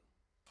got you.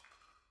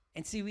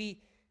 And see, we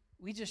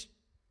just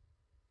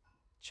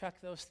chuck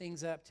those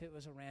things up to it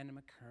was a random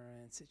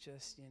occurrence. It's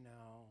just,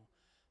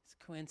 it's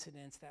a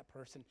coincidence, that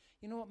person.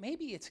 You know what?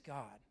 Maybe it's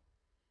God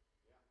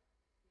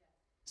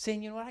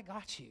saying, you know what? I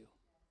got you.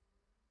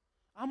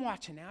 I'm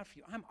watching out for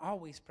you. I'm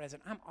always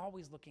present. I'm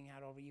always looking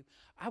out over you.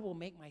 I will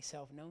make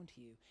myself known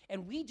to you.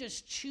 And we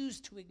just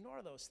choose to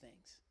ignore those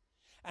things.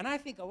 And I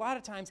think a lot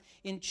of times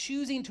in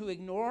choosing to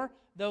ignore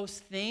those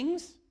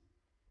things,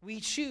 we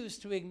choose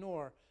to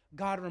ignore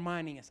God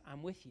reminding us,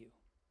 I'm with you.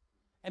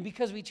 And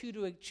because we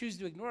choose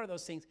to ignore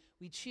those things,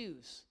 we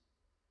choose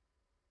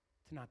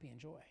to not be in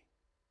joy.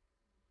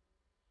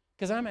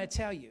 Because I'm going to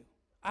tell you,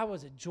 I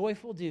was a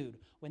joyful dude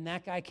when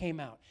that guy came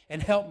out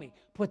and helped me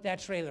put that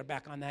trailer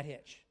back on that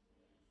hitch.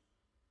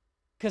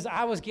 Because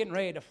I was getting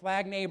ready to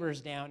flag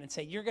neighbors down and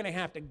say, you're going to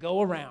have to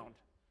go around.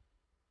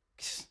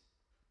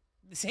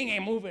 This thing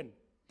ain't moving.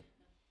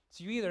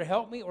 So you either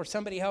help me or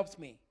somebody helps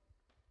me.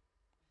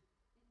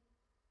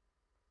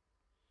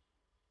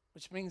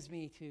 Which brings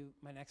me to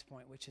my next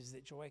point, which is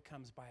that joy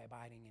comes by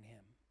abiding in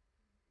him.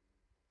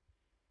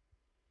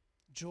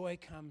 Joy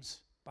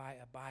comes by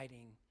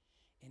abiding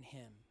in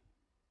him.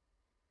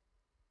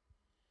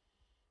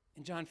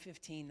 In John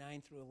 15,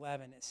 9 through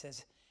 11, it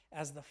says,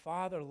 as the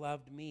Father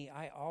loved me,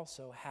 I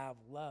also have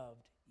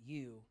loved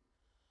you.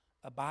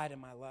 Abide in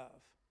my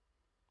love.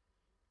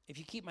 If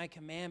you keep my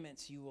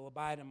commandments, you will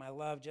abide in my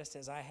love, just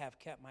as I have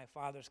kept my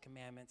Father's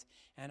commandments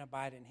and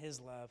abide in his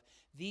love.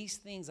 These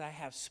things I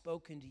have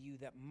spoken to you,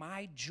 that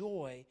my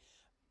joy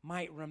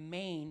might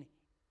remain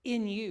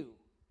in you,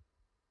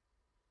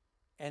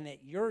 and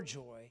that your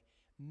joy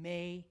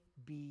may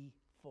be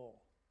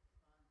full.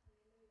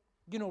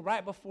 You know,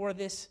 right before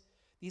these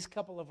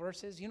couple of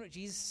verses, you know what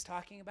Jesus is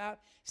talking about?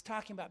 He's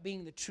talking about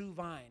being the true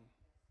vine.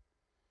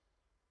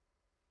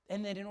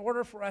 And that in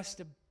order for us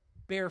to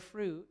bear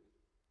fruit,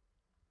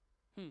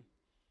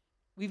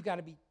 we've got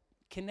to be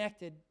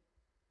connected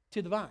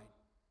to the vine.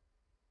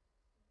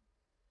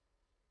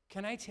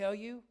 Can I tell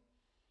you,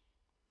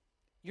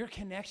 your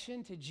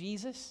connection to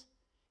Jesus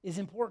is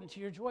important to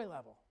your joy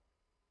level.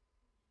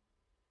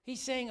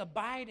 He's saying,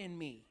 abide in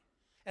me,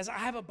 as I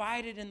have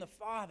abided in the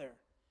Father.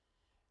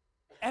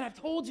 And I've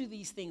told you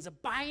these things,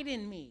 abide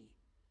in me,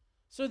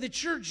 so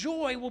that your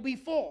joy will be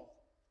full,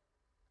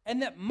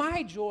 and that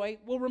my joy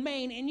will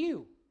remain in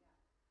you.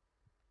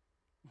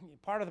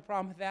 Part of the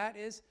problem with that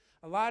is,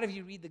 a lot of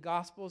you read the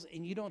Gospels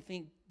and you don't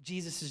think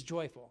Jesus is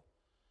joyful.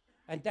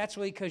 And that's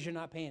really because you're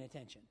not paying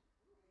attention.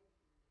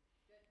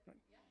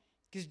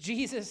 Because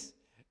Jesus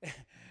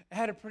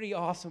had a pretty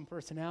awesome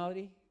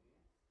personality.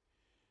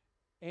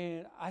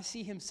 And I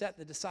see him set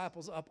the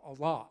disciples up a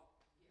lot.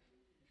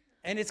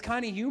 And it's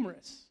kind of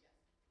humorous.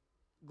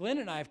 Glenn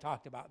and I have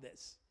talked about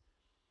this.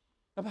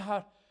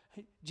 About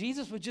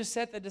Jesus would just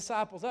set the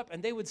disciples up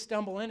and they would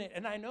stumble in it.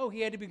 And I know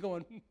he had to be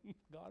going,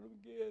 got him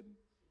again.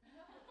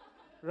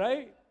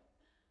 Right?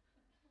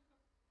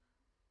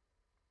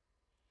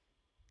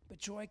 But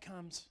joy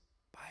comes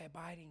by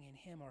abiding in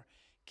him, or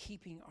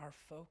keeping our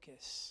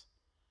focus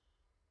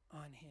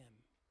on him.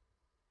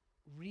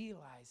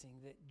 Realizing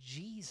that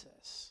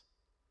Jesus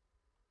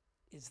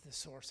is the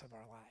source of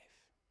our life.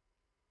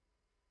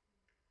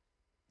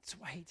 That's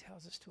why he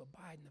tells us to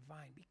abide in the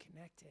vine, be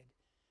connected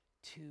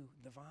to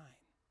the vine.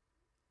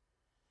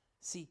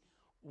 See,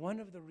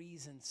 one of the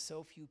reasons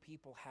so few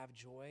people have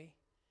joy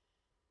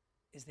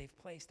is they've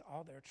placed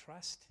all their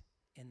trust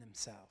in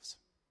themselves.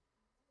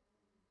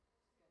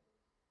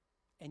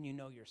 And you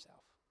know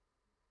yourself.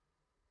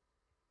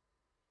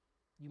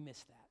 You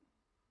miss that.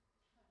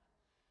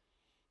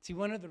 See,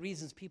 one of the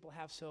reasons people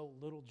have so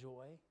little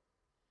joy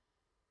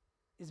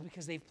is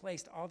because they've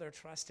placed all their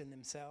trust in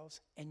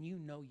themselves, and you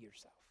know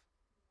yourself.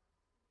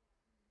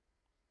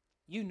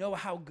 You know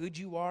how good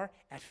you are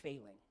at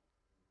failing.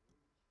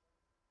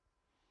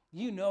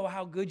 You know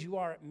how good you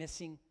are at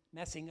messing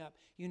up.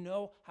 You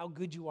know how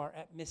good you are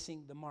at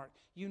missing the mark.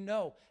 You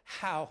know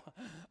how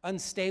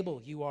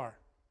unstable you are.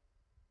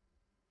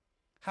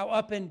 How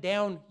up and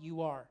down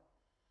you are.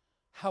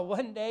 How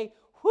one day,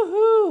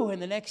 woohoo,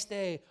 and the next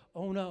day,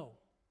 oh no.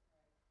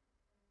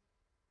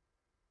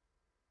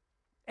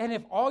 And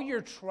if all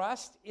your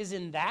trust is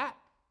in that,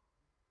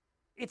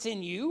 it's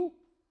in you,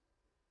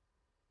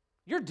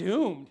 you're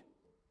doomed.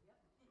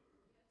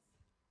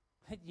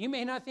 You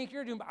may not think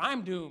you're doomed, but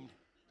I'm doomed.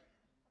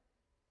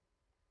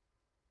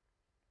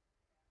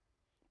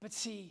 But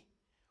see,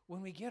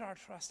 when we get our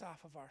trust off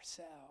of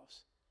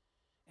ourselves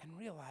and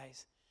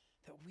realize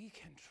that we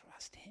can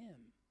trust him,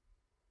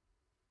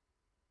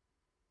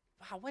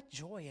 wow, what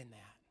joy in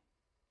that.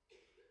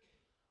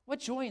 What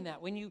joy in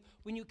that when you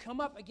come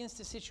up against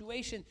a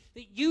situation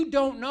that you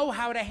don't know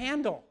how to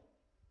handle.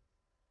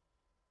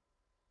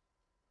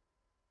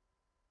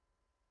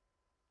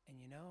 And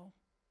you know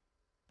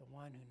the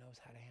one who knows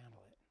how to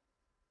handle it.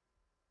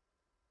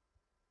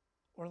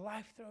 Or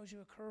life throws you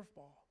a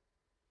curveball.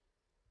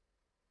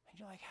 And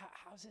you're like,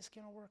 how's this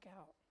going to work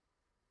out?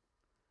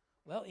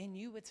 Well, in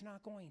you, it's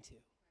not going to.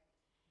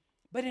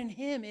 But in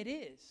him, it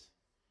is.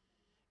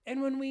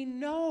 And when we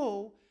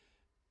know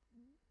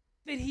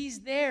that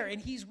he's there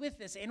and he's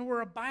with us and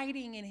we're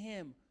abiding in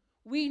him,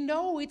 we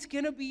know it's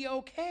going to be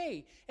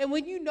okay. And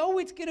when you know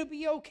it's going to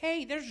be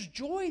okay, there's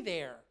joy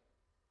there.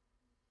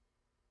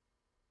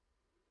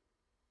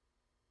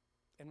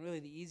 And really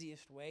the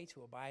easiest way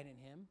to abide in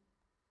him,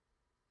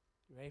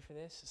 you ready for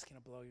this? It's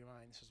going to blow your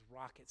mind. This is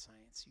rocket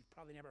science. You've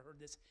probably never heard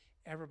this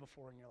ever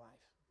before in your life.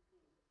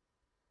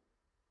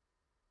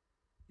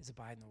 is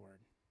abide in the Word.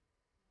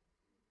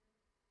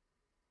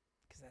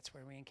 Because that's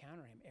where we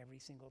encounter him every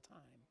single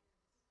time,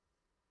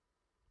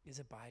 is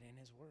abide in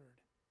his Word.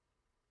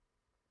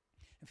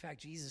 In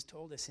fact, Jesus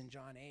told us in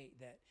John 8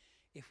 that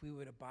if we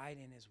would abide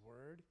in his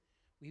Word,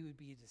 we would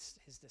be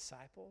his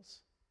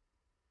disciples.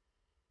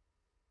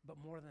 But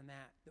more than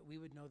that, that we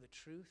would know the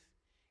truth,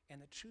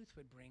 and the truth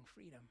would bring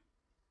freedom.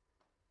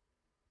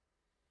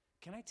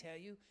 Can I tell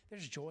you,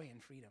 there's joy in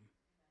freedom.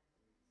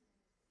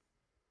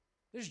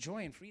 There's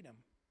joy in freedom.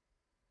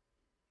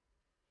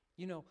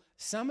 You know,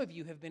 some of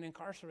you have been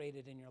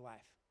incarcerated in your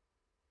life.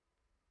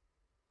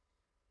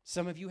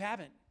 Some of you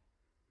haven't.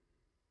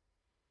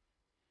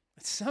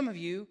 But some of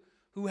you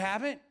who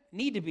haven't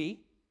need to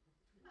be.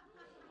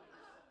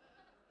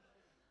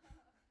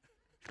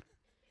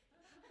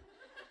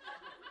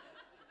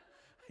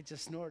 I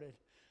just snorted.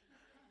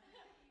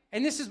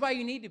 And this is why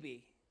you need to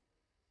be.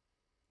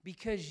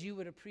 Because you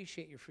would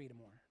appreciate your freedom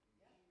more.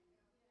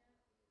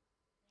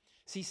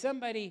 See,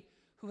 somebody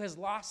who has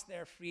lost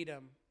their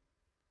freedom,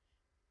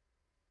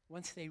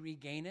 once they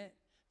regain it,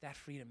 that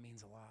freedom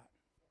means a lot.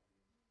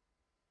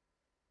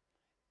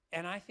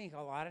 And I think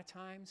a lot of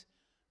times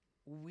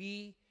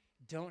we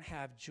don't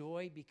have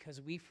joy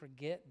because we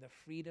forget the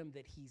freedom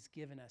that he's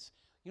given us.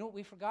 You know what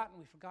we've forgotten?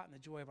 We've forgotten the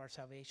joy of our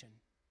salvation.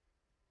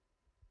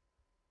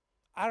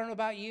 I don't know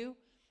about you,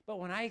 but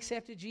when I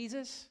accepted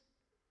Jesus,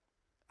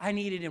 I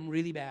needed him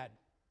really bad.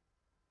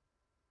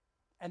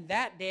 And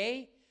that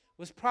day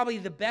was probably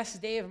the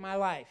best day of my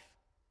life.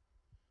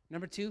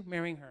 Number 2,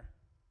 marrying her.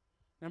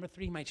 Number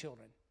 3, my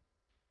children.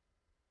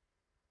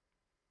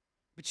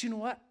 But you know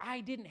what? I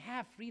didn't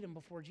have freedom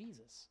before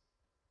Jesus.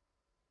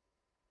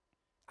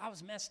 I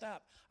was messed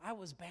up. I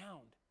was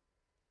bound.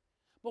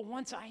 But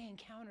once I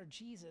encountered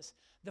Jesus,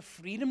 the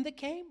freedom that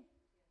came,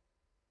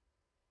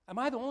 am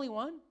I the only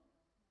one?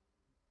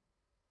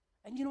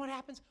 And you know what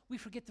happens? We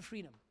forget the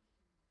freedom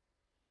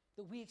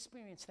that we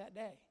experienced that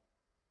day.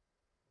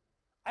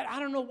 I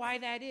don't know why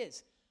that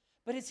is,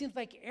 but it seems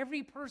like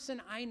every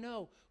person I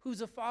know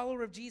who's a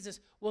follower of Jesus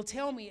will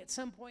tell me at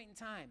some point in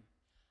time,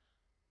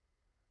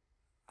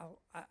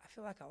 I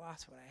feel like I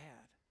lost what I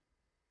had.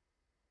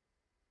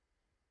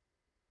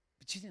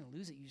 But you didn't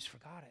lose it, you just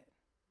forgot it.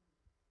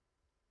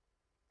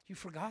 You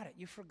forgot it.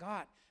 You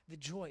forgot the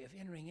joy of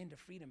entering into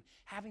freedom,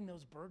 having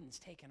those burdens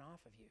taken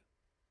off of you.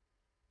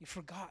 You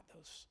forgot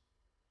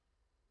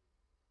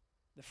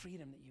the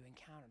freedom that you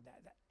encountered,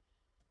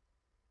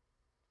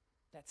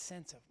 that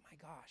sense of, my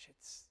gosh,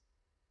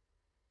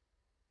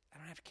 I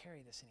don't have to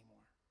carry this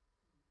anymore.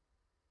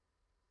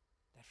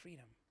 That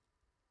freedom.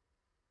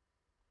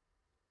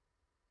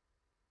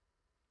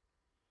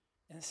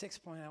 And the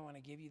 6th point I want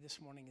to give you this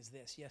morning is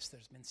this. Yes,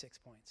 there's been 6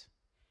 points.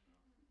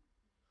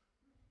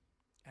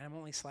 And I'm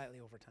only slightly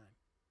over time.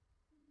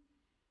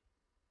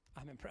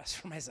 I'm impressed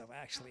for myself,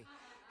 actually.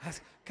 I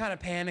was kind of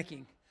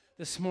panicking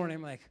this morning.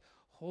 I'm like,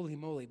 holy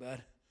moly,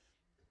 bud.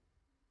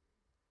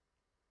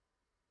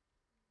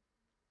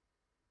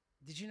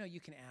 Did you know you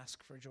can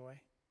ask for joy?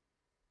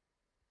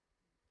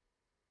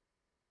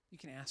 You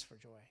can ask for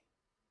joy.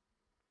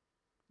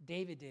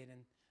 David did in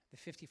the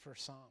 51st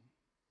Psalm.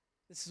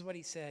 This is what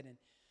he said in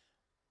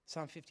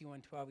Psalm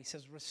 51:12. He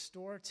says,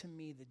 "Restore to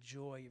me the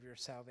joy of your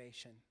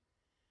salvation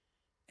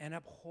and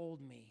uphold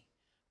me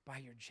by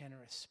your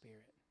generous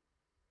spirit."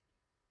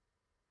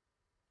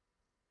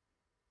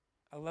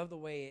 I love the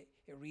way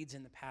it reads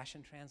in the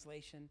Passion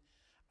Translation.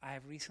 I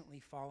have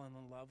recently fallen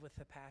in love with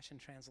the Passion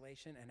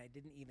Translation, and I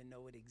didn't even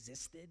know it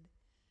existed.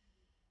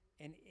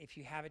 And if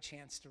you have a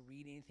chance to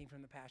read anything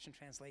from the Passion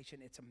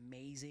Translation, it's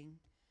amazing.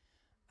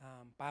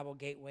 Bible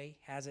Gateway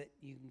has it.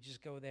 You can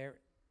just go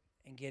there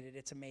and get it.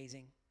 It's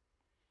amazing.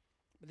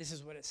 But this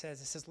is what it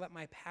says. It says, "Let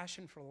my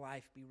passion for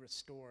life be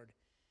restored,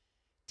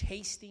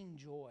 tasting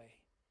joy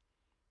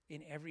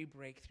in every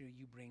breakthrough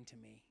you bring to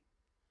me.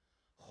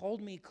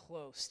 Hold me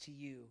close to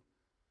you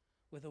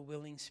with a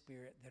willing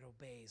spirit that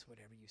obeys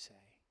whatever you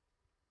say."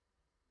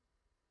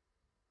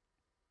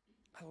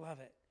 I love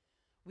it.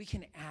 We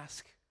can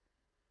ask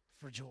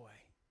for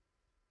joy.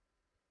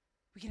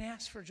 We can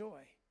ask for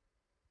joy.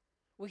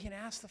 We can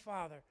ask the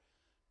Father,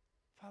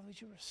 "Father,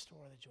 would you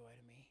restore the joy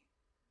to me?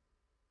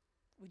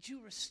 Would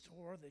you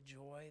restore the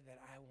joy that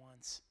I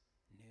once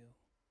knew?"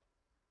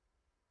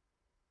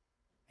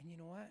 And you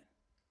know what?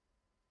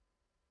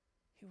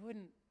 He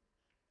wouldn't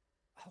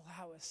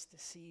allow us to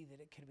see that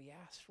it could be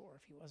asked for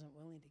if he wasn't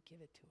willing to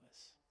give it to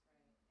us.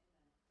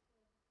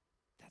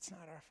 That's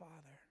not our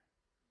Father.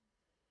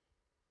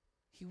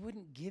 He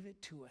wouldn't give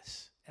it to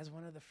us as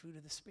one of the fruit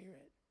of the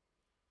Spirit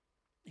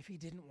if he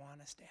didn't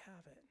want us to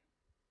have it.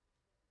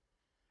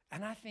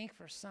 And I think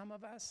for some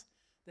of us,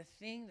 the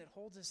thing that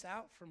holds us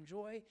out from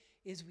joy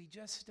is we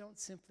just don't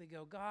simply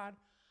go, "God,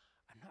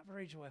 I'm not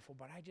very joyful,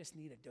 but I just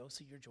need a dose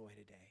of your joy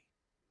today."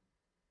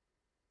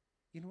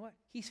 You know what?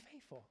 He's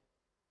faithful.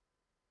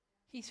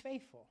 He's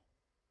faithful.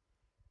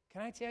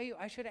 Can I tell you,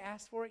 I should have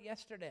asked for it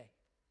yesterday.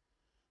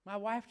 My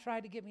wife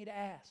tried to get me to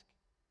ask.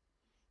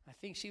 I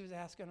think she was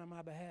asking on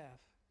my behalf.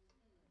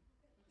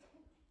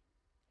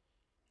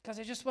 Because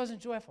I just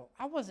wasn't joyful.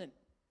 I wasn't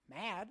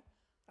mad.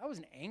 I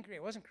wasn't angry.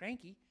 I wasn't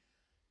cranky.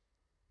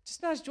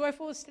 Just not as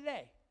joyful as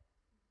today.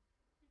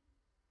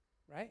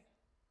 Right?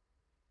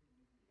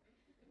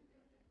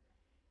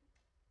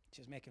 She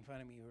was making fun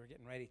of me. We were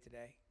getting ready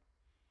today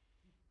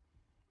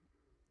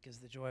because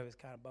the joy was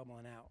kind of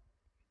bubbling out.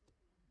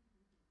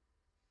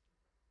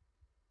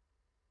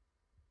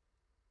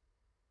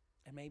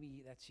 And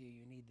maybe that's you.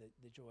 You need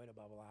the joy to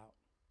bubble out.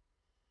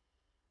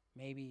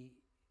 Maybe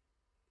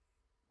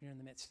you're in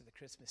the midst of the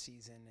Christmas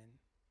season and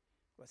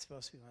what's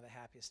supposed to be one of the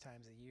happiest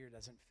times of the year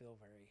doesn't feel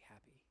very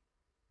happy.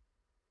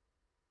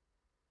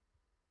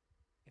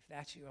 If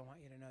that's you, I want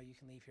you to know you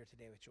can leave here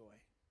today with joy.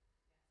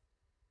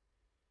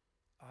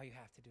 All you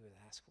have to do is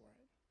ask for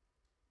it.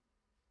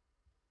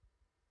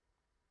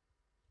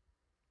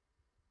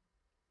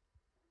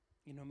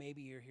 You know,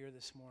 maybe you're here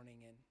this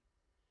morning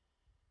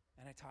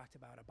and I talked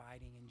about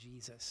abiding in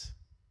Jesus.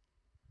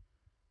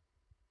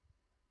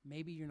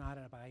 Maybe you're not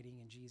abiding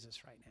in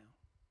Jesus right now.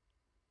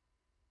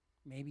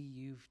 Maybe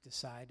you've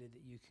decided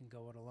that you can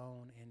go it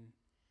alone and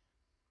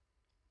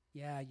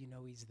yeah, you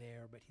know he's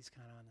there, but he's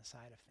kind of on the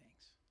side of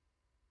things.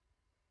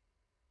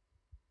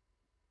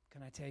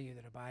 Can I tell you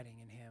that abiding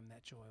in him,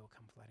 that joy will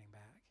come flooding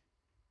back?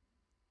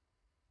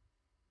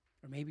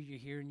 Or maybe you're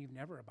here and you've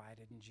never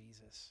abided in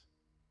Jesus.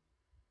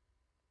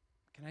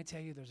 Can I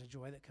tell you there's a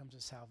joy that comes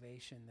with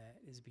salvation that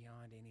is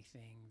beyond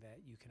anything that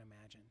you can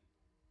imagine?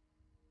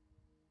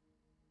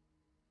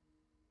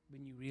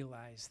 When you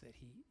realize that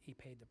he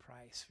paid the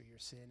price for your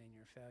sin and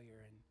your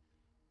failure, and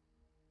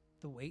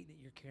the weight that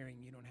you're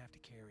carrying, you don't have to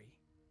carry.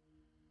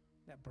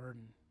 That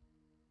burden,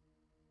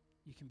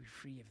 you can be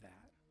free of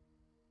that.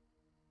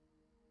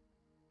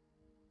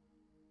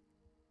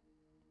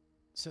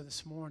 So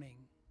this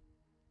morning,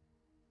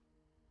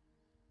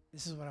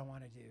 this is what I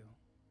want to do.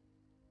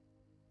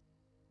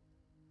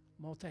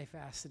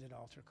 Multifaceted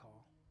altar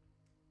call.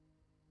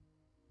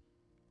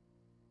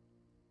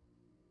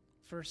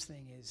 First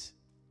thing is,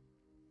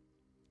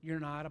 you're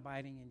not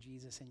abiding in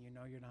Jesus and you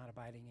know you're not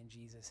abiding in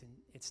Jesus and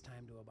it's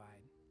time to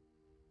abide.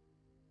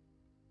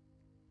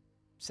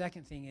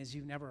 Second thing is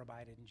you've never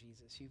abided in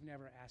Jesus. You've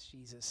never asked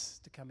Jesus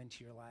to come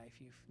into your life.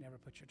 You've never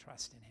put your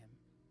trust in him.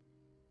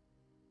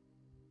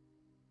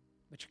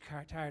 But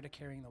you're tired of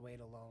carrying the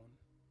weight alone.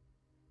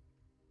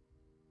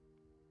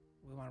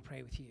 We want to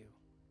pray with you.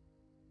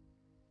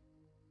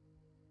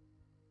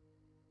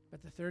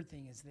 But the third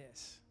thing is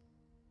this.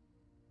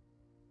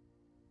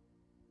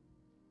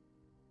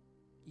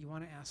 You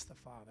want to ask the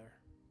Father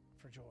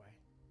for joy.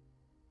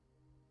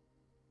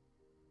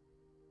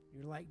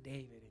 You're like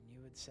David and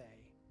you would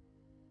say,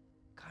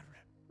 God,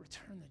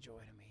 return the joy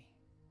to me.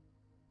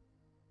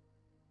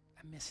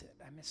 I miss it.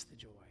 I miss the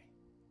joy.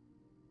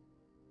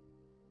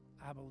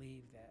 I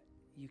believe that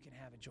you can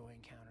have a joy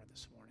encounter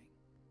this morning.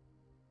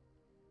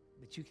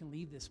 That you can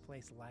leave this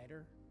place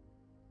lighter,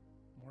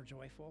 more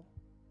joyful,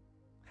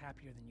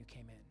 happier than you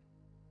came in.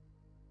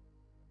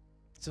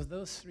 So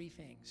those three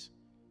things.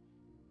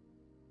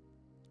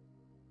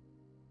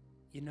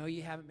 You know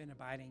you haven't been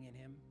abiding in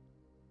him,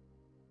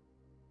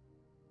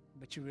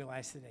 but you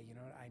realize today, you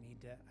know what, I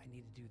need to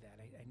do that.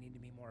 I need to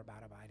be more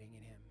about abiding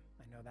in him.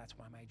 I know that's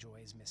why my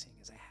joy is missing,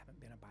 is I haven't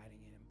been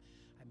abiding in him.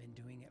 I've been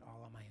doing it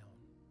all on my own.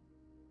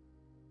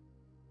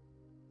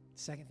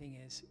 Second thing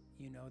is,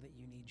 you know that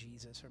you need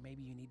Jesus, or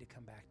maybe you need to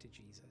come back to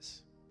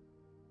Jesus.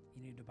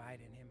 You need to abide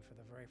in him for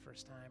the very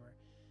first time.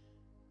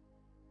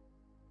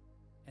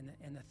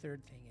 And the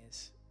third thing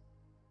is,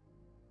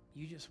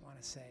 you just want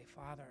to say,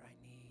 Father, I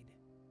need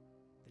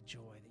the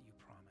joy that you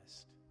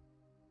promised.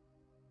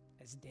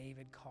 As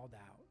David called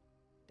out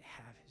to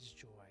have his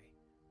joy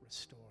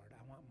restored,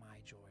 I want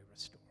my joy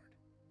restored.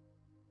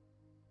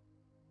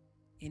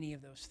 Any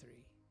of those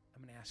three,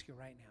 I'm going to ask you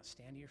right now,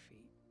 stand to your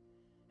feet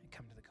and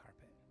come to the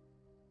carpet.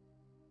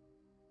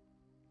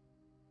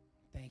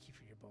 Thank you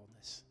for your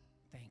boldness.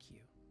 Thank you.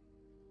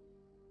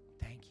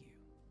 Thank you.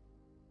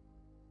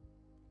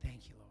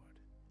 Thank you, Lord.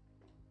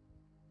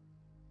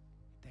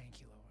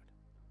 Thank you, Lord.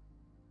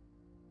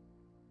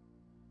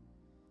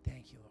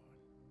 Thank you, Lord.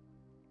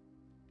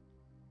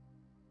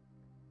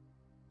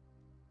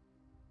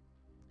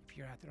 If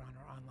you're out there on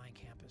our online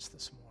campus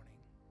this morning,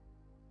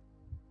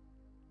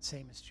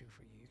 same is true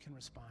for you. You can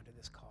respond to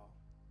this call.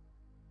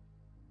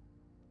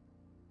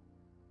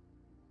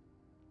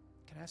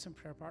 Can I have some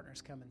prayer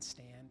partners come and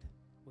stand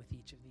with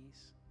each of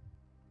these?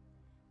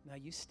 Now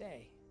you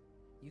stay.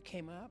 You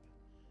came up,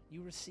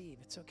 you receive.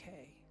 It's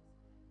okay.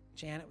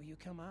 Janet, will you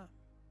come up?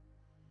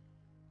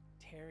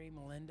 Terry,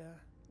 Melinda,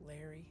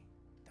 Larry,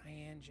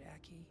 Diane,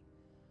 Jackie,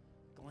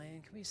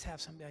 Glenn. Can we just have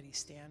somebody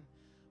stand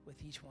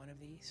with each one of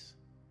these?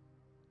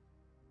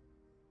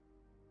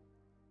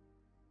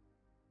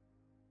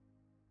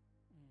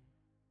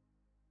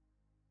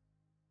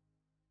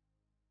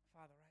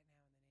 Father,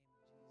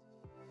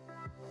 right now in the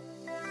name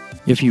of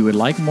Jesus. If you would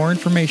like more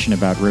information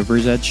about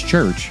Rivers Edge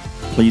Church,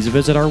 please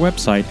visit our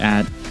website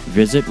at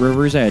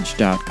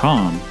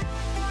visitriversedge.com,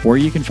 or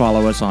you can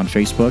follow us on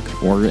Facebook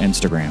or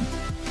Instagram.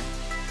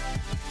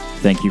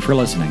 Thank you for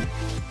listening.